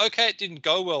 Okay, it didn't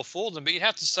go well for them, but you'd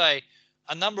have to say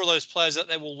a number of those players that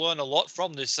they will learn a lot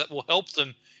from this that will help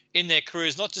them in their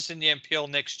careers, not just in the NPL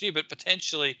next year, but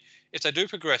potentially if they do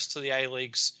progress to the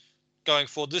A-Leagues going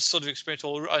forward, this sort of experience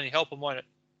will only help them, won't it?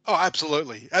 Oh,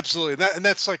 absolutely. Absolutely. And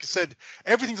that's, like I said,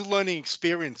 everything's a learning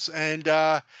experience. And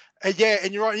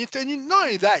you're right. And not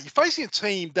only that, you're facing a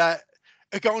team that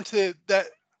are going to, that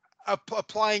are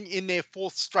playing in their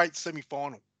 4th straight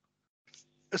semi-final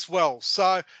as well.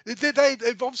 So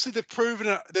they've obviously proven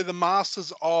it. They're the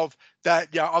masters of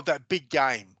that, of that big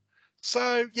game.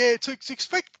 So to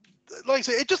expect, like I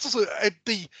said,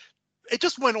 it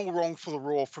just went all wrong for the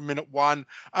Roar from minute 1.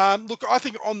 Look, I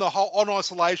think on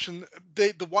isolation,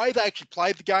 the way they actually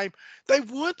played the game, they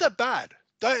weren't that bad.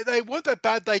 They weren't that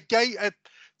bad. They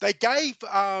gave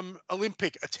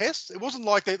Olympic a test. It wasn't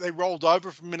like they rolled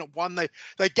over from minute 1.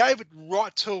 They gave it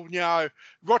right to that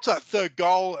 3rd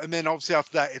goal, and then obviously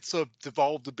after that it sort of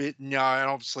devolved a bit. And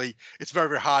obviously it's very,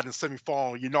 very hard in the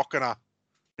semi-final. You're not gonna,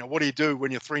 what do you do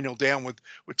when you're 3-0 down with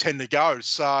 10 to go?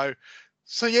 So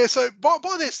by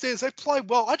their standards, they play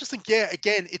well. I just think,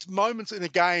 again, it's moments in the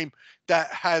game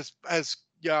that has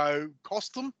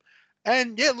cost them.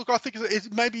 And look, I think it's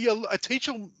maybe a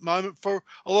teachable moment for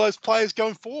a lot of those players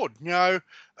going forward.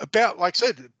 About, like I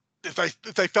said, if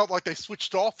they felt like they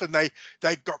switched off and they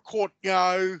got caught,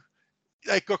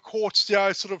 they got caught,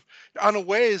 sort of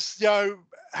unawares,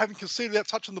 having conceded without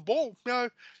touching the ball.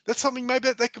 That's something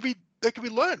maybe that could be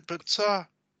learned. But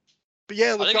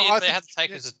yeah, look, I think they have to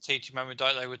take it as a teaching moment,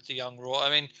 don't they, with the young Raw? I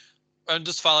mean, and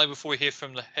just finally, before we hear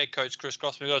from the head coach Chris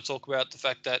Crossman, we've got to talk about the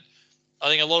fact that I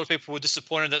think a lot of people were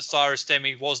disappointed that Cyrus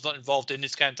Demi was not involved in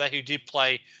this game today. He did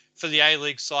play for the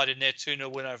A-League side in their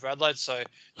 2-0 win over Adelaide. So I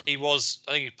think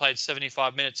he played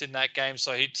 75 minutes in that game.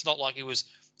 So it's not like he was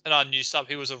an unused sub.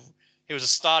 He was a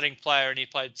starting player and he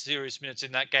played serious minutes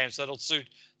in that game. So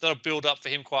that'll build up for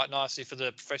him quite nicely for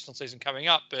the professional season coming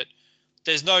up. But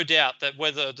there's no doubt that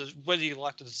whether you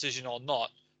like the decision or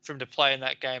not for him to play in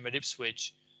that game at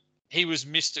Ipswich, he was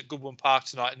missed at Goodwin Park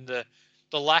tonight, and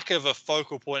the lack of a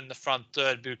focal point in the front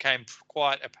third became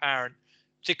quite apparent,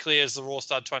 particularly as the Raw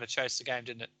started trying to chase the game,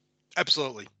 didn't it?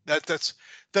 Absolutely. That's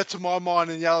to my mind,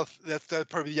 and that's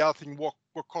probably the other thing. What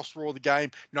cost Raw the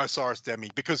game? No Cyrus Demi,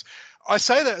 because I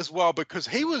say that as well because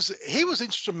he was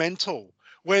instrumental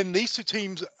when these two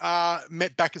teams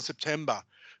met back in September,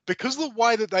 because of the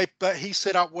way that he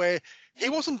set up, where he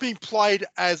wasn't being played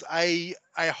as a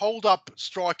hold-up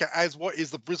striker as what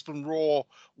is the Brisbane Raw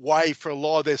way for a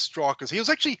lot of their strikers. He was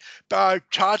actually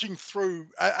charging through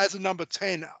as a number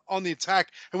 10 on the attack.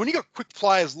 And when you got quick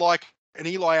players like an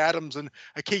Eli Adams and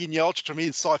a Keegan Yelchin from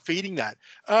inside feeding that,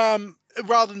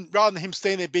 rather than him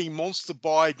standing there being monstered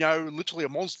by, literally a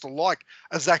monster like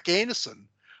a Zach Anderson,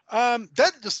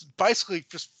 that just basically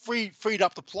just freed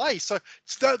up the play. So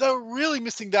they were really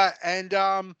missing that. And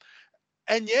like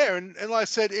I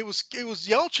said, it was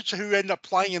Yelchin who ended up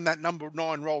playing in that number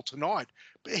 9 role tonight.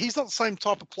 But he's not the same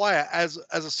type of player as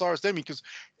a Cyrus Demi, because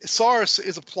Cyrus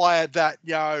is a player that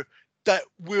that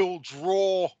will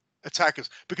draw attackers,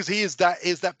 because he is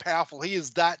that powerful. He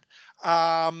is that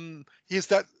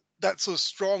sort of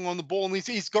strong on the ball, and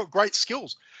he's got great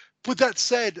skills. With that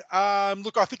said,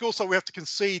 look, I think also we have to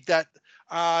concede that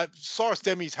Cyrus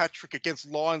Demi's hat-trick against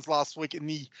Lions last week in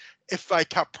the FA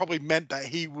Cup probably meant that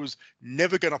he was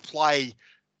never going to play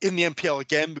in the NPL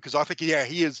again, because I think,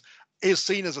 he is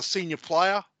seen as a senior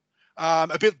player,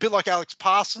 a bit like Alex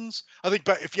Parsons. I think,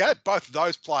 but if you had both of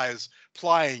those players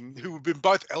playing who have been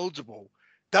both eligible,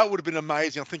 that would have been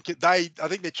amazing. I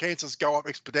think their chances go up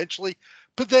exponentially.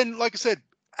 But then, like I said,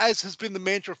 as has been the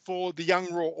mantra for the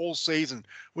young Raw all season,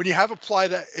 when you have a player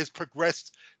that has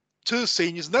progressed to the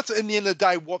seniors, and that's in the end of the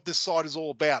day what this side is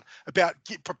all about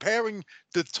preparing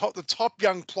the top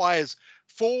young players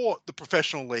for the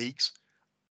professional leagues.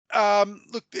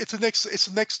 Look, it's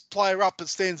the next player up that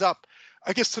stands up.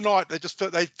 I guess tonight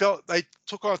they felt they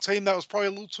took on a team that was probably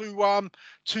a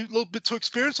little bit too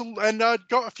experienced and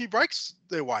got a few breaks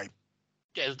their way.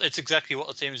 Yeah, it's exactly what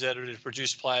the team is there to do, to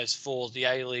produce players for the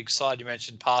A-League side. You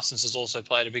mentioned Parsons has also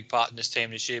played a big part in this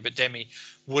team this year, but Demi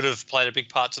would have played a big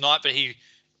part tonight. But he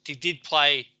did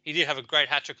play. He did have a great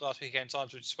hat-trick last week against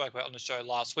times, which we spoke about on the show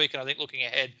last week. And I think looking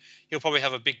ahead, he'll probably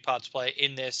have a big part to play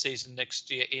in their season next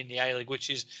year in the A-League, which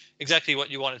is exactly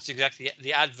what you want. It's exactly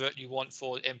the advert you want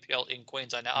for NPL in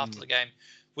Queensland. Now, after the game,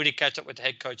 we did catch up with the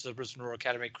head coach of the Brisbane Roar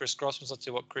Academy, Chris Crossman. Let's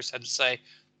see what Chris had to say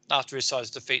after his side's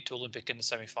defeat to Olympic in the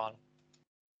semi-final.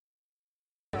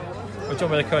 We're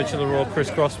talking about the coach of the Roar, Chris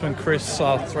Crossman. Chris,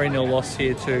 3-0 loss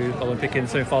here to Olympic in the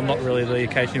semi-final. Not really the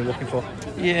occasion you're looking for.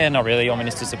 Yeah, not really. I mean,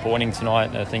 it's disappointing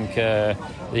tonight. I think the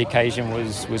occasion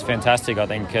was fantastic. I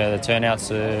think the turnouts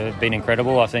have been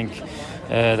incredible. I think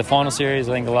the final series,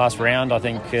 I think the last round, I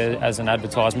think as an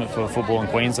advertisement for football in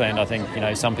Queensland, I think,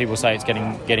 some people say it's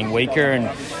getting weaker, and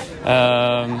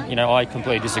I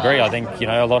completely disagree. I think,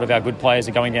 a lot of our good players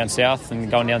are going down south for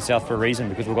a reason,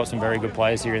 because we've got some very good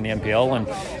players here in the NPL, and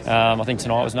I think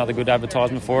tonight was another good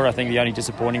advertisement for it. I think the only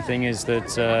disappointing thing is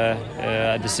that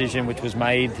a decision which was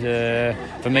made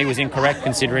for me was incorrect,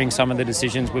 considering some of the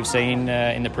decisions we've seen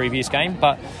in the previous game.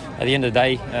 But at the end of the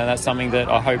day, that's something that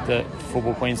I hope that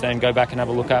Football Queensland go back and have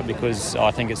a look at, because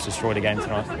I think it's destroyed a game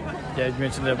tonight. Yeah, you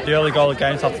mentioned the early goal of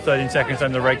games after 13 seconds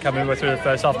and the red coming through the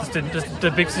first half.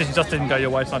 The big decision just didn't go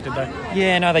your way tonight, did they?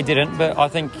 Yeah, no, they didn't. But I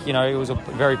think, it was a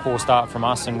very poor start from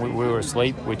us, and we were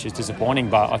asleep, which is disappointing.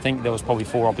 But I think there was probably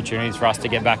 4 opportunities for us to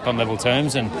get back on level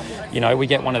terms, and, we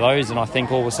get one of those, and I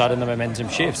think all of a sudden the momentum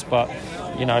shifts. But,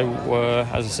 as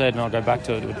I said, and I'll go back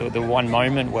to the one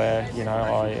moment where,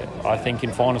 I think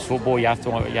in finals football you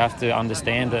have to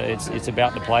understand that it's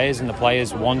about the players, and the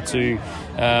players want to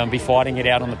be fighting it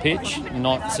out on the pitch,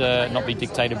 not be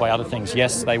dictated by other things.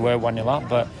 Yes, they were 1-0 up,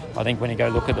 but I think when you go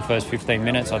look at the first 15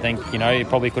 minutes, I think, it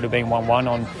probably could have been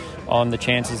 1-1 on the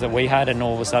chances that we had, and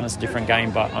all of a sudden it's a different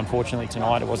game. But unfortunately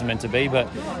tonight it wasn't meant to be. But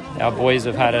our boys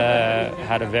have had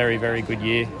a very, very good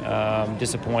year.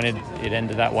 Disappointed it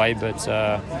ended that way, but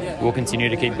we'll continue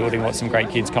to keep building. Got some great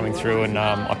kids coming through, and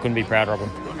I couldn't be prouder of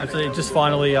them. Absolutely. Just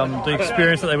finally, the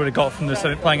experience that they would have got from this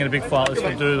playing in a big final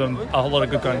will do them a whole lot of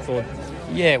good going forward.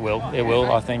 Yeah, it will. It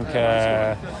will. I think.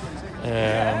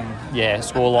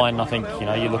 Scoreline, I think,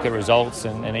 you look at results,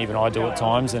 and even I do at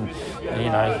times, and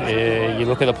you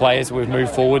look at the players we've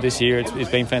moved forward this year.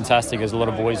 It's been fantastic. There's a lot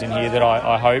of boys in here that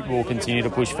I hope will continue to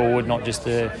push forward, not just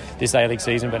this A-League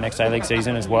season but next A-League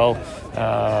season as well.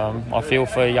 I feel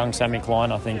for young Sammy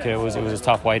Klein. I think it was a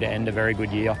tough way to end a very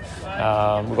good year.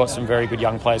 We've got some very good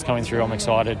young players coming through. I'm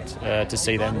excited to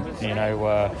see them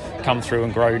come through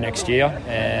and grow next year,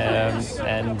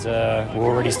 and we'll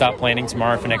already start planning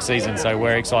tomorrow for next season, so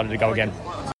we're excited to go again.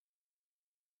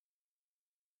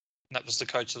 That was the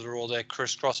coach of the Roar there,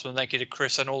 Chris Crossman. Thank you to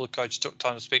Chris, and all the coaches took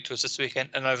time to speak to us this weekend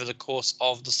and over the course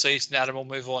of the season. Adam, will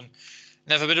move on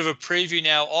and have a bit of a preview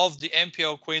now of the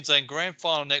NPL Queensland Grand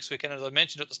Final next weekend. As I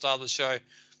mentioned at the start of the show,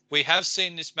 we have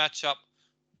seen this matchup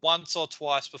once or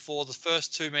twice before. The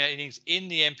first two meetings in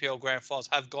the NPL Grand Finals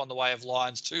have gone the way of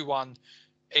Lions, 2-1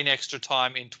 in extra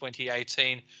time in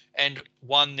 2018 and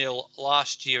 1-0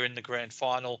 last year in the Grand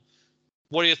Final.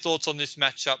 What are your thoughts on this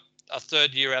matchup, a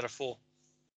third year out of 4?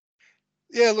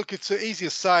 Yeah, look, it's easy to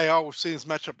say, we've seen this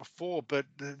matchup before, but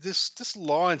this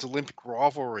Lions Olympic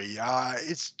rivalry,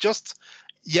 it's just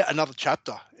yet another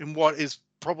chapter in what is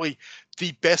probably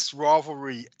the best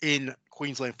rivalry in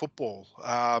Queensland football.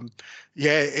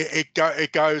 We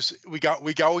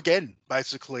go again,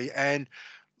 basically. And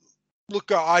look,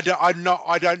 I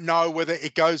don't know whether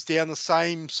it goes down the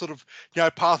same sort of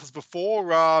path as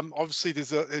before. Obviously,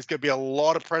 there's going to be a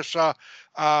lot of pressure,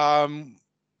 on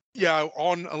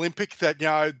Olympic, that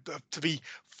to be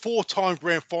 4-time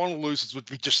grand final losers would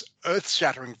be just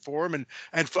earth-shattering for him, and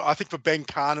I think for Ben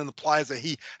Kahn and the players that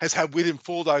he has had with him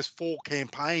for those 4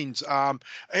 campaigns,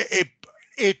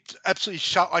 it absolutely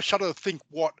I shudder to think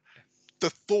what the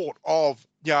thought of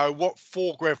what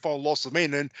 4 grand final losses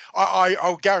mean, and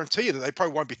I'll guarantee you that they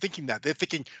probably won't be thinking that. They're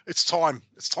thinking it's time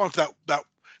for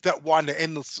that one to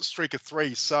end the streak of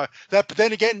 3. So that, but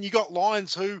then again, you got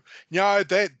Lions who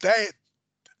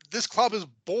this club is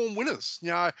born winners.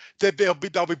 They'll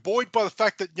be buoyed by the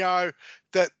fact that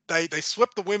that they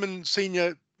swept the women's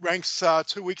senior ranks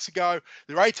 2 weeks ago.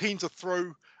 Their 18s are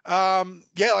through. Like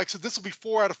I said, this will be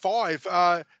 4 out of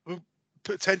 5.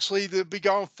 Potentially they'll be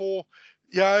going for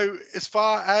as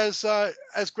far as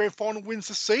grand final wins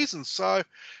this season. So,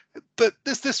 but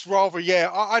this rivalry,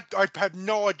 I have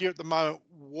no idea at the moment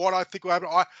what I think will happen.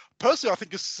 I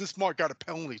think this might go to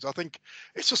penalties. I think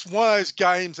it's just one of those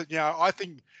games that I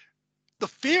think the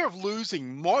fear of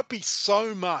losing might be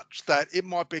so much that it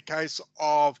might be a case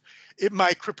of it may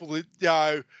cripple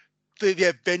the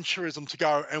adventurism to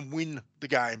go and win the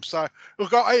game. So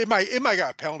look, it may go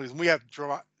to penalties, and we have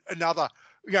another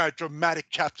dramatic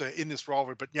chapter in this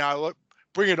rivalry. But look,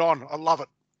 bring it on. I love it.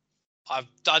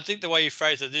 I think the way you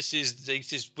phrase it, this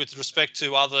is with respect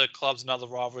to other clubs and other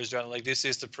rivalries around the league, this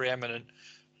is the preeminent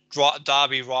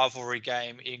derby rivalry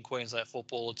game in Queensland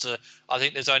football. I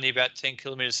think there's only about 10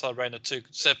 kilometres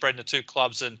separating the two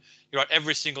clubs, and you're right,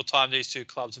 every single time these two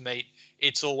clubs meet,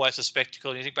 it's always a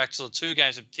spectacle. And you think back to the 2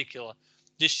 games in particular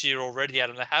this year already,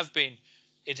 Adam, it has been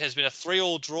a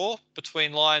 3-3 draw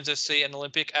between Lions SC and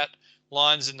Olympic at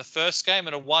Lions in the first game,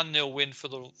 and a 1-0 win for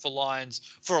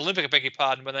Olympic, I beg your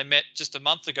pardon, when they met just a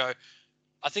month ago.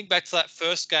 I think back to that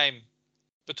first game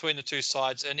between the two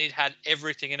sides, and it had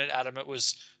everything in it, Adam. It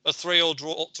was a 3-3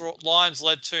 draw. Lions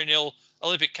led 2-0.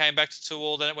 Olympic came back to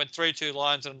 2-2. Then it went 3-2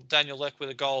 Lions, and Daniel Leck with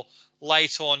a goal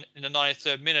late on in the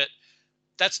 93rd minute.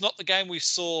 That's not the game we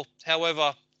saw,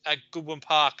 however, at Goodwin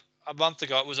Park a month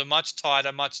ago. It was a much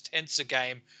tighter, much tenser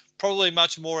game, probably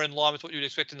much more in line with what you'd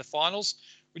expect in the finals.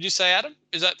 Would you say, Adam?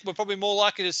 Is that we're probably more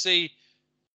likely to see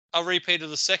a repeat of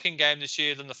the second game this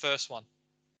year than the first one?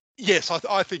 Yes,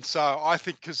 I think so. I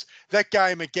think because that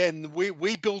game, again,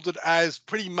 we build it as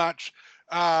pretty much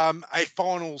a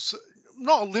finals,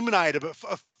 not eliminator, but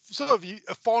sort of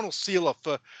a final sealer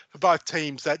for both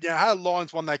teams. That how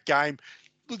Lions won that game,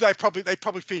 they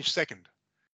probably finished second,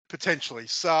 potentially.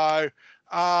 So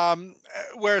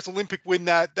whereas Olympic win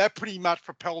that pretty much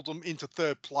propelled them into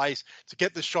 3rd place to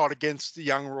get the shot against the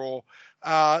Young Roar.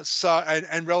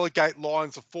 And relegate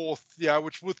Lions to 4th,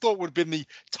 which we thought would have been the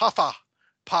tougher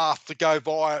path to go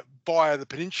via the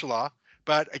peninsula,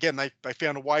 but again they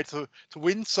found a way to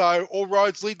win. So all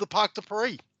roads lead the Parc de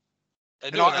Paris. They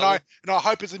And do. I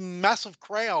hope it's a massive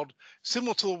crowd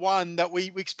similar to the one that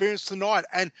we experienced tonight.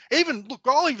 And even look,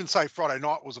 I'll even say Friday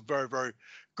night was a very, very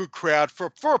good crowd for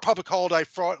a public holiday,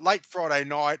 late Friday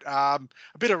night. A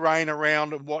bit of rain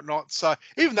around and whatnot. So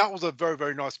even that was a very,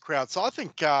 very nice crowd. So I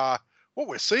think what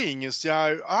we're seeing is,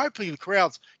 hopefully the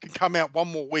crowds can come out one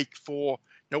more week for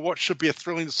what should be a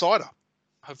thrilling decider.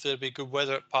 Hopefully it'll be good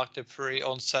weather at Parc des Prix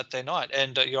on Saturday night.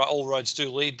 And all roads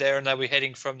do lead there, and they'll be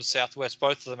heading from the southwest,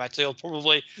 both of them actually,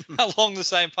 probably along the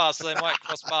same path, so they might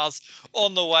cross paths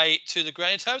on the way to the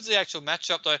ground. In terms of the actual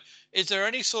matchup, though, is there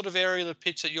any sort of area of the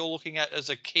pitch that you're looking at as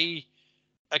a key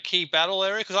battle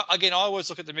area? Because, again, I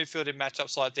always look at the midfield in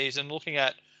matchups like these and looking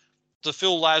at the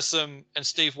Phil Lasm and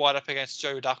Steve White up against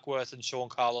Joe Duckworth and Sean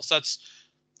Carlos.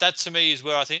 That, to me, is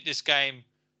where I think this game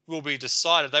will be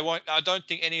decided. I don't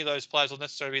think any of those players will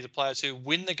necessarily be the players who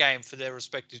win the game for their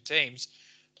respective teams,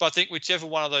 but I think whichever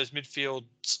one of those midfields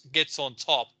gets on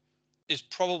top is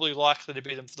probably likely to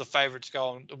be the favourite to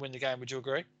go and win the game. Would you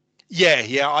agree?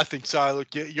 Yeah, I think so.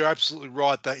 Look, you're absolutely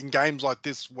right that in games like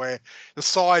this where the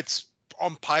sides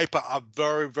on paper are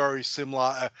very, very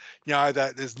similar,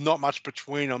 that there's not much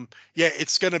between them. Yeah,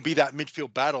 it's going to be that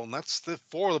midfield battle, and that's the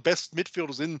four of the best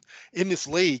midfielders in this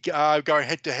league going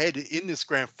head to head in this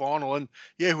grand final. And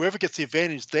yeah, whoever gets the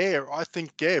advantage there, I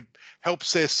think,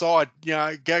 helps their side,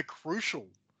 get crucial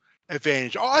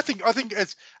advantage. I think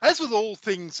as with all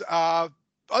things, I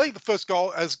think the first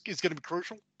goal is going to be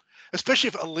crucial, especially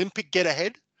if Olympic get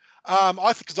ahead.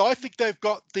 I think they've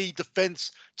got the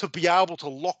defense to be able to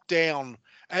lock down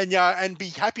and be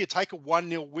happy to take a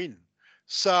 1-0 win.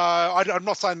 So I'm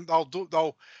not saying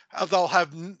they'll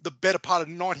have the better part of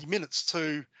 90 minutes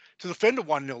to defend a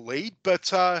 1-0 lead, but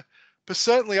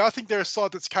certainly I think they're a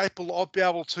side that's capable of being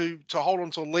able to hold on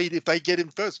to a lead if they get in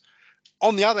first.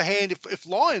 On the other hand, if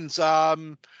Lions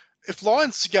go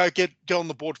on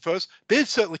the board first, they're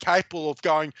certainly capable of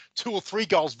going 2 or 3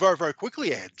 goals very, very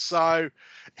quickly ahead. So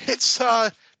it's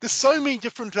there's so many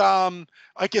different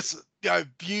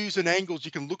views and angles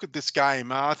you can look at this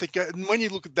game. I think when you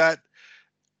look at that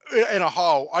in a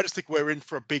whole, I just think we're in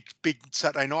for a big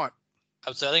Saturday night.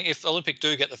 Absolutely. I think if Olympic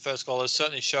do get the first goal, it's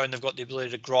certainly shown they've got the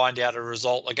ability to grind out a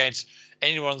result against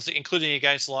anyone, including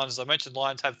against the Lions. As I mentioned,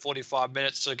 Lions had 45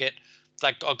 minutes to get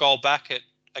a goal back at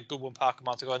Goodwin Park a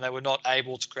month ago, and they were not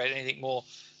able to create anything more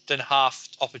than half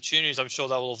opportunities. I'm sure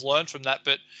they will have learned from that.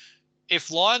 But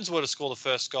if Lions were to score the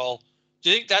first goal, do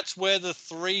you think that's where the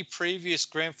 3 previous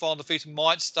grand final defeats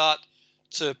might start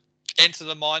to enter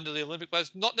the mind of the Olympic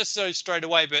players? Not necessarily straight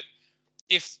away, but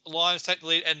if Lions take the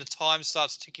lead and the time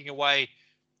starts ticking away,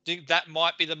 do you think that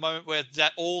might be the moment where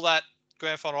all that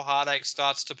grand final heartache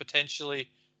starts to potentially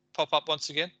pop up once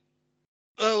again?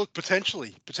 Look,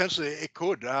 potentially it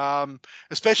could,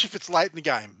 especially if it's late in the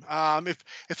game.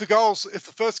 If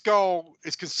the first goal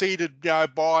is conceded,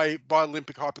 by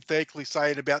Olympic, hypothetically,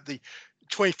 say at about the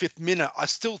 25th minute, I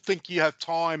still think you have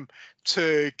time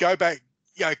to go back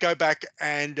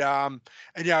and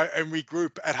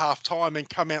regroup at half time and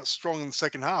come out strong in the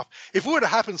second half. If it were to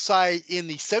happen, say in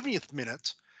the 70th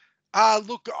minute,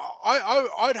 look,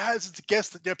 I'd hazard to guess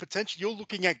that potentially you're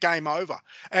looking at game over.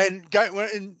 And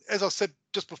as I said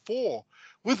just before,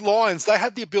 with Lions, they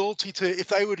had the ability to, if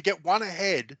they were to get one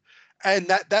ahead, and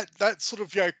that sort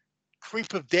of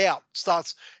creep of doubt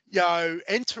starts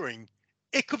entering,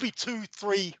 it could be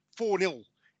 2-3, 4-0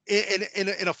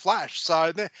 in a flash.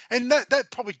 So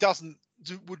that probably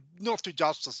would not do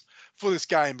justice for this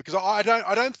game, because I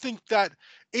don't think that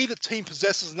either team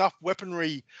possesses enough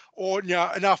weaponry or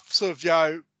enough sort of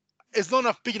there's not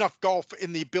enough big enough golf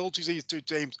in the abilities of these two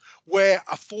teams where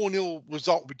a 4-0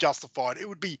 result would be justified. It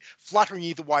would be flattering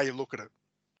either way you look at it.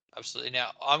 Absolutely.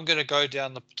 Now I'm going to go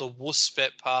down the wuss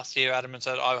bet path here, Adam, and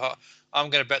say I'm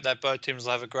going to bet that both teams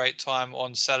will have a great time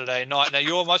on Saturday night. Now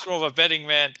you're much more of a betting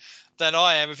man than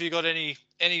I am. Have you got any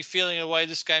feeling of the way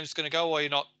this game's going to go, or you're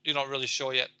not really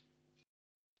sure yet?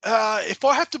 If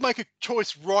I have to make a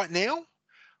choice right now,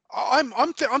 I'm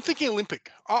thinking Olympic.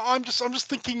 I'm just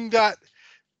thinking that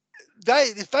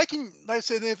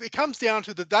if it comes down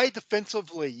to they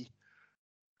defensively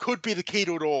could be the key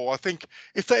to it all. I think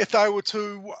if they were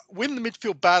to win the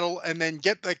midfield battle and then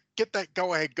get that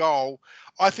go ahead goal,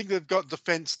 I think they've got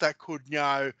defense that could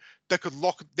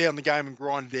lock down the game and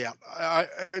grind it out.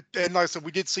 And like I said,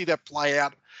 we did see that play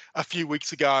out a few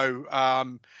weeks ago,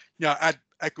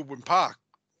 at Goodwin Park.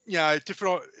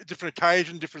 Different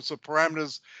occasion, different sort of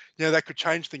parameters, that could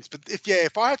change things. But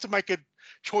if I had to make a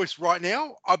choice right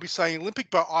now, I'd be saying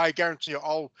Olympic, but I guarantee you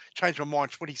I'll change my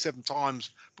mind 27 times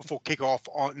before kick-off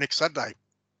on next Saturday.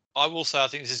 I will say I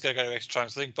think this is going to go to extra time. I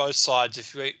think both sides,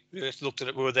 if we looked at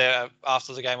it, we were there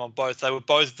after the game on both. They were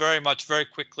both very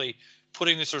quickly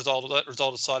putting this result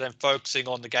aside and focusing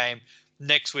on the game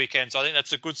next weekend. So I think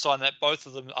that's a good sign that both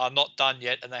of them are not done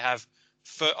yet and they have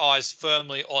eyes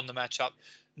firmly on the matchup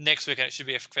next weekend. It should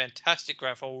be a fantastic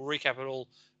grand final. We'll recap it all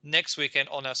next weekend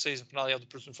on our season finale of the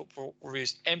Brisbane Football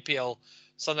Review's NPL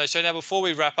Sunday show. Now, before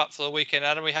we wrap up for the weekend,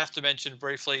 Adam, we have to mention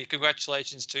briefly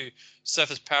congratulations to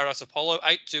Surfers Paradise Apollo,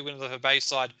 8-2 winners of the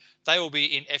Bayside. They will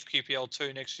be in FQPL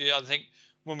 2 next year. I think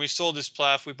when we saw this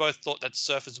playoff, we both thought that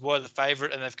Surfers were the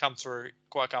favourite, and they've come through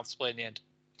quite comfortably in the end.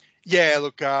 Yeah,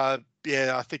 look, I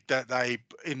think that they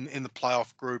in the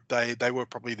playoff group they were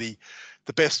probably the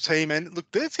best team, and look,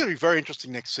 it's going to be very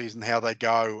interesting next season how they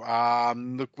go.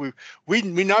 Look, we've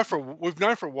known for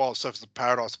a while Surfers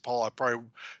Paradise Apollo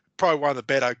probably one of the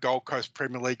better Gold Coast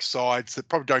Premier League sides that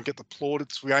probably don't get the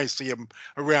plaudits. We only see them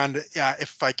around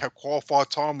FA Cup qualifier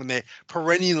time when they're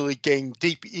perennially getting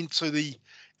deep into the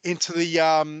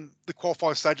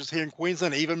qualifying stages here in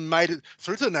Queensland. Even made it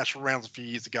through to the national rounds a few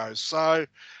years ago. So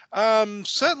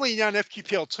certainly, in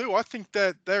FQPL 2, I think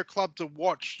that they're a club to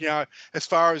watch. As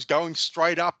far as going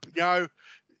straight up,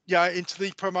 into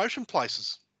the promotion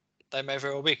places. They may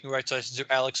very well be. Congratulations to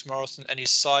Alex Morrison and his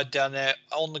side down there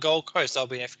on the Gold Coast. They'll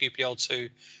be in FQPL 2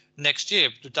 next year.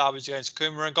 The derbies against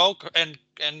Coomera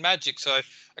and Magic. So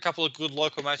a couple of good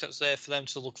local matchups there for them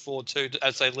to look forward to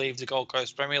as they leave the Gold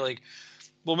Coast Premier League.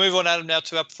 We'll move on, Adam, now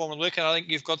to our Performer of the Week. And I think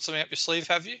you've got something up your sleeve,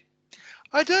 have you?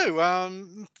 I do.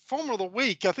 Performer of the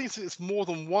Week, I think it's more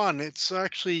than one. It's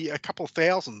actually a couple of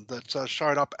thousand that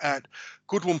showed up at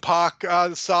Goodwin Park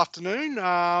this afternoon.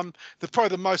 They're probably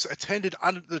the most attended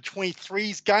under the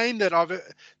 23s game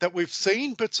that we've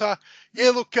seen. But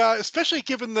look, especially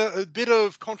given a bit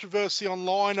of controversy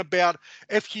online about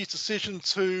FQ's decision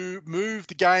to move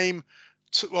the game.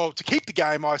 To keep the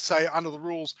game, I say, under the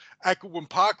rules at Goodwin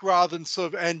Park rather than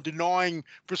and denying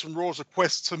Brisbane Roar's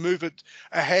request to move it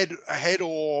ahead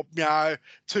or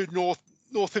to North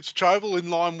Ipswich Oval in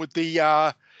line with the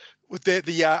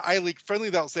A-League friendly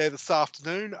that was there this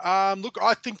afternoon. Look,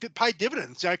 I think that paid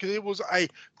dividends, because it was a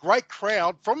great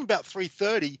crowd from about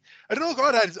 3:30. And look,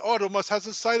 I'd almost have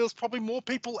to say there's probably more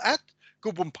people at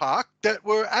Goodwin Park that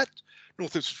were at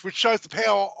North Ipswich, which shows the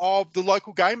power of the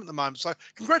local game at the moment. So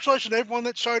congratulations to everyone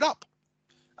that showed up.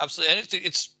 Absolutely. And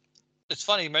it's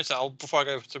funny you mentioned that. Before I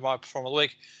go to my Performer of the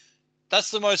Week, that's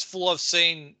the most full I've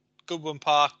seen Goodwin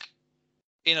Park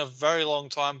in a very long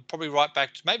time, probably right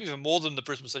back to maybe even more than the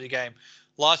Brisbane City game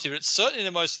last year, but it's certainly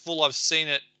the most full I've seen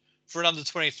it for an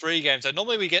under-23 game. So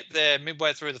normally we get there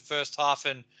midway through the first half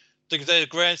and the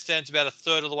grandstand's about a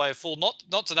third of the way full.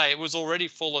 Not today. It was already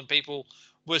full and people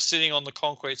were sitting on the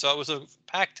concrete. So it was a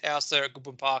packed house there at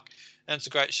Goodwin Park, and it's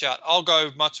a great shout. I'll go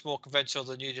much more conventional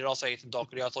than you did. I'll say Ethan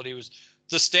Doherty. I thought he was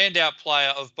the standout player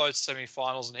of both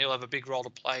semi-finals, and he'll have a big role to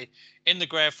play in the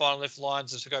grand final if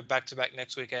Lions are to go back-to-back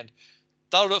next weekend.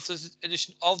 That'll do it for this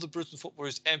edition of the Brisbane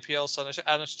Footballers NPL Sunday Show.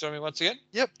 Adam, join me once again.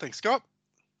 Yep, thanks, Scott.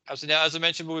 Now, as I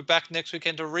mentioned, we'll be back next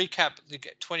weekend to recap the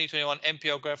 2021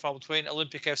 NPL Grand Final between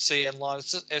Olympic FC and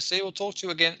Lions FC. We'll talk to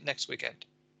you again next weekend.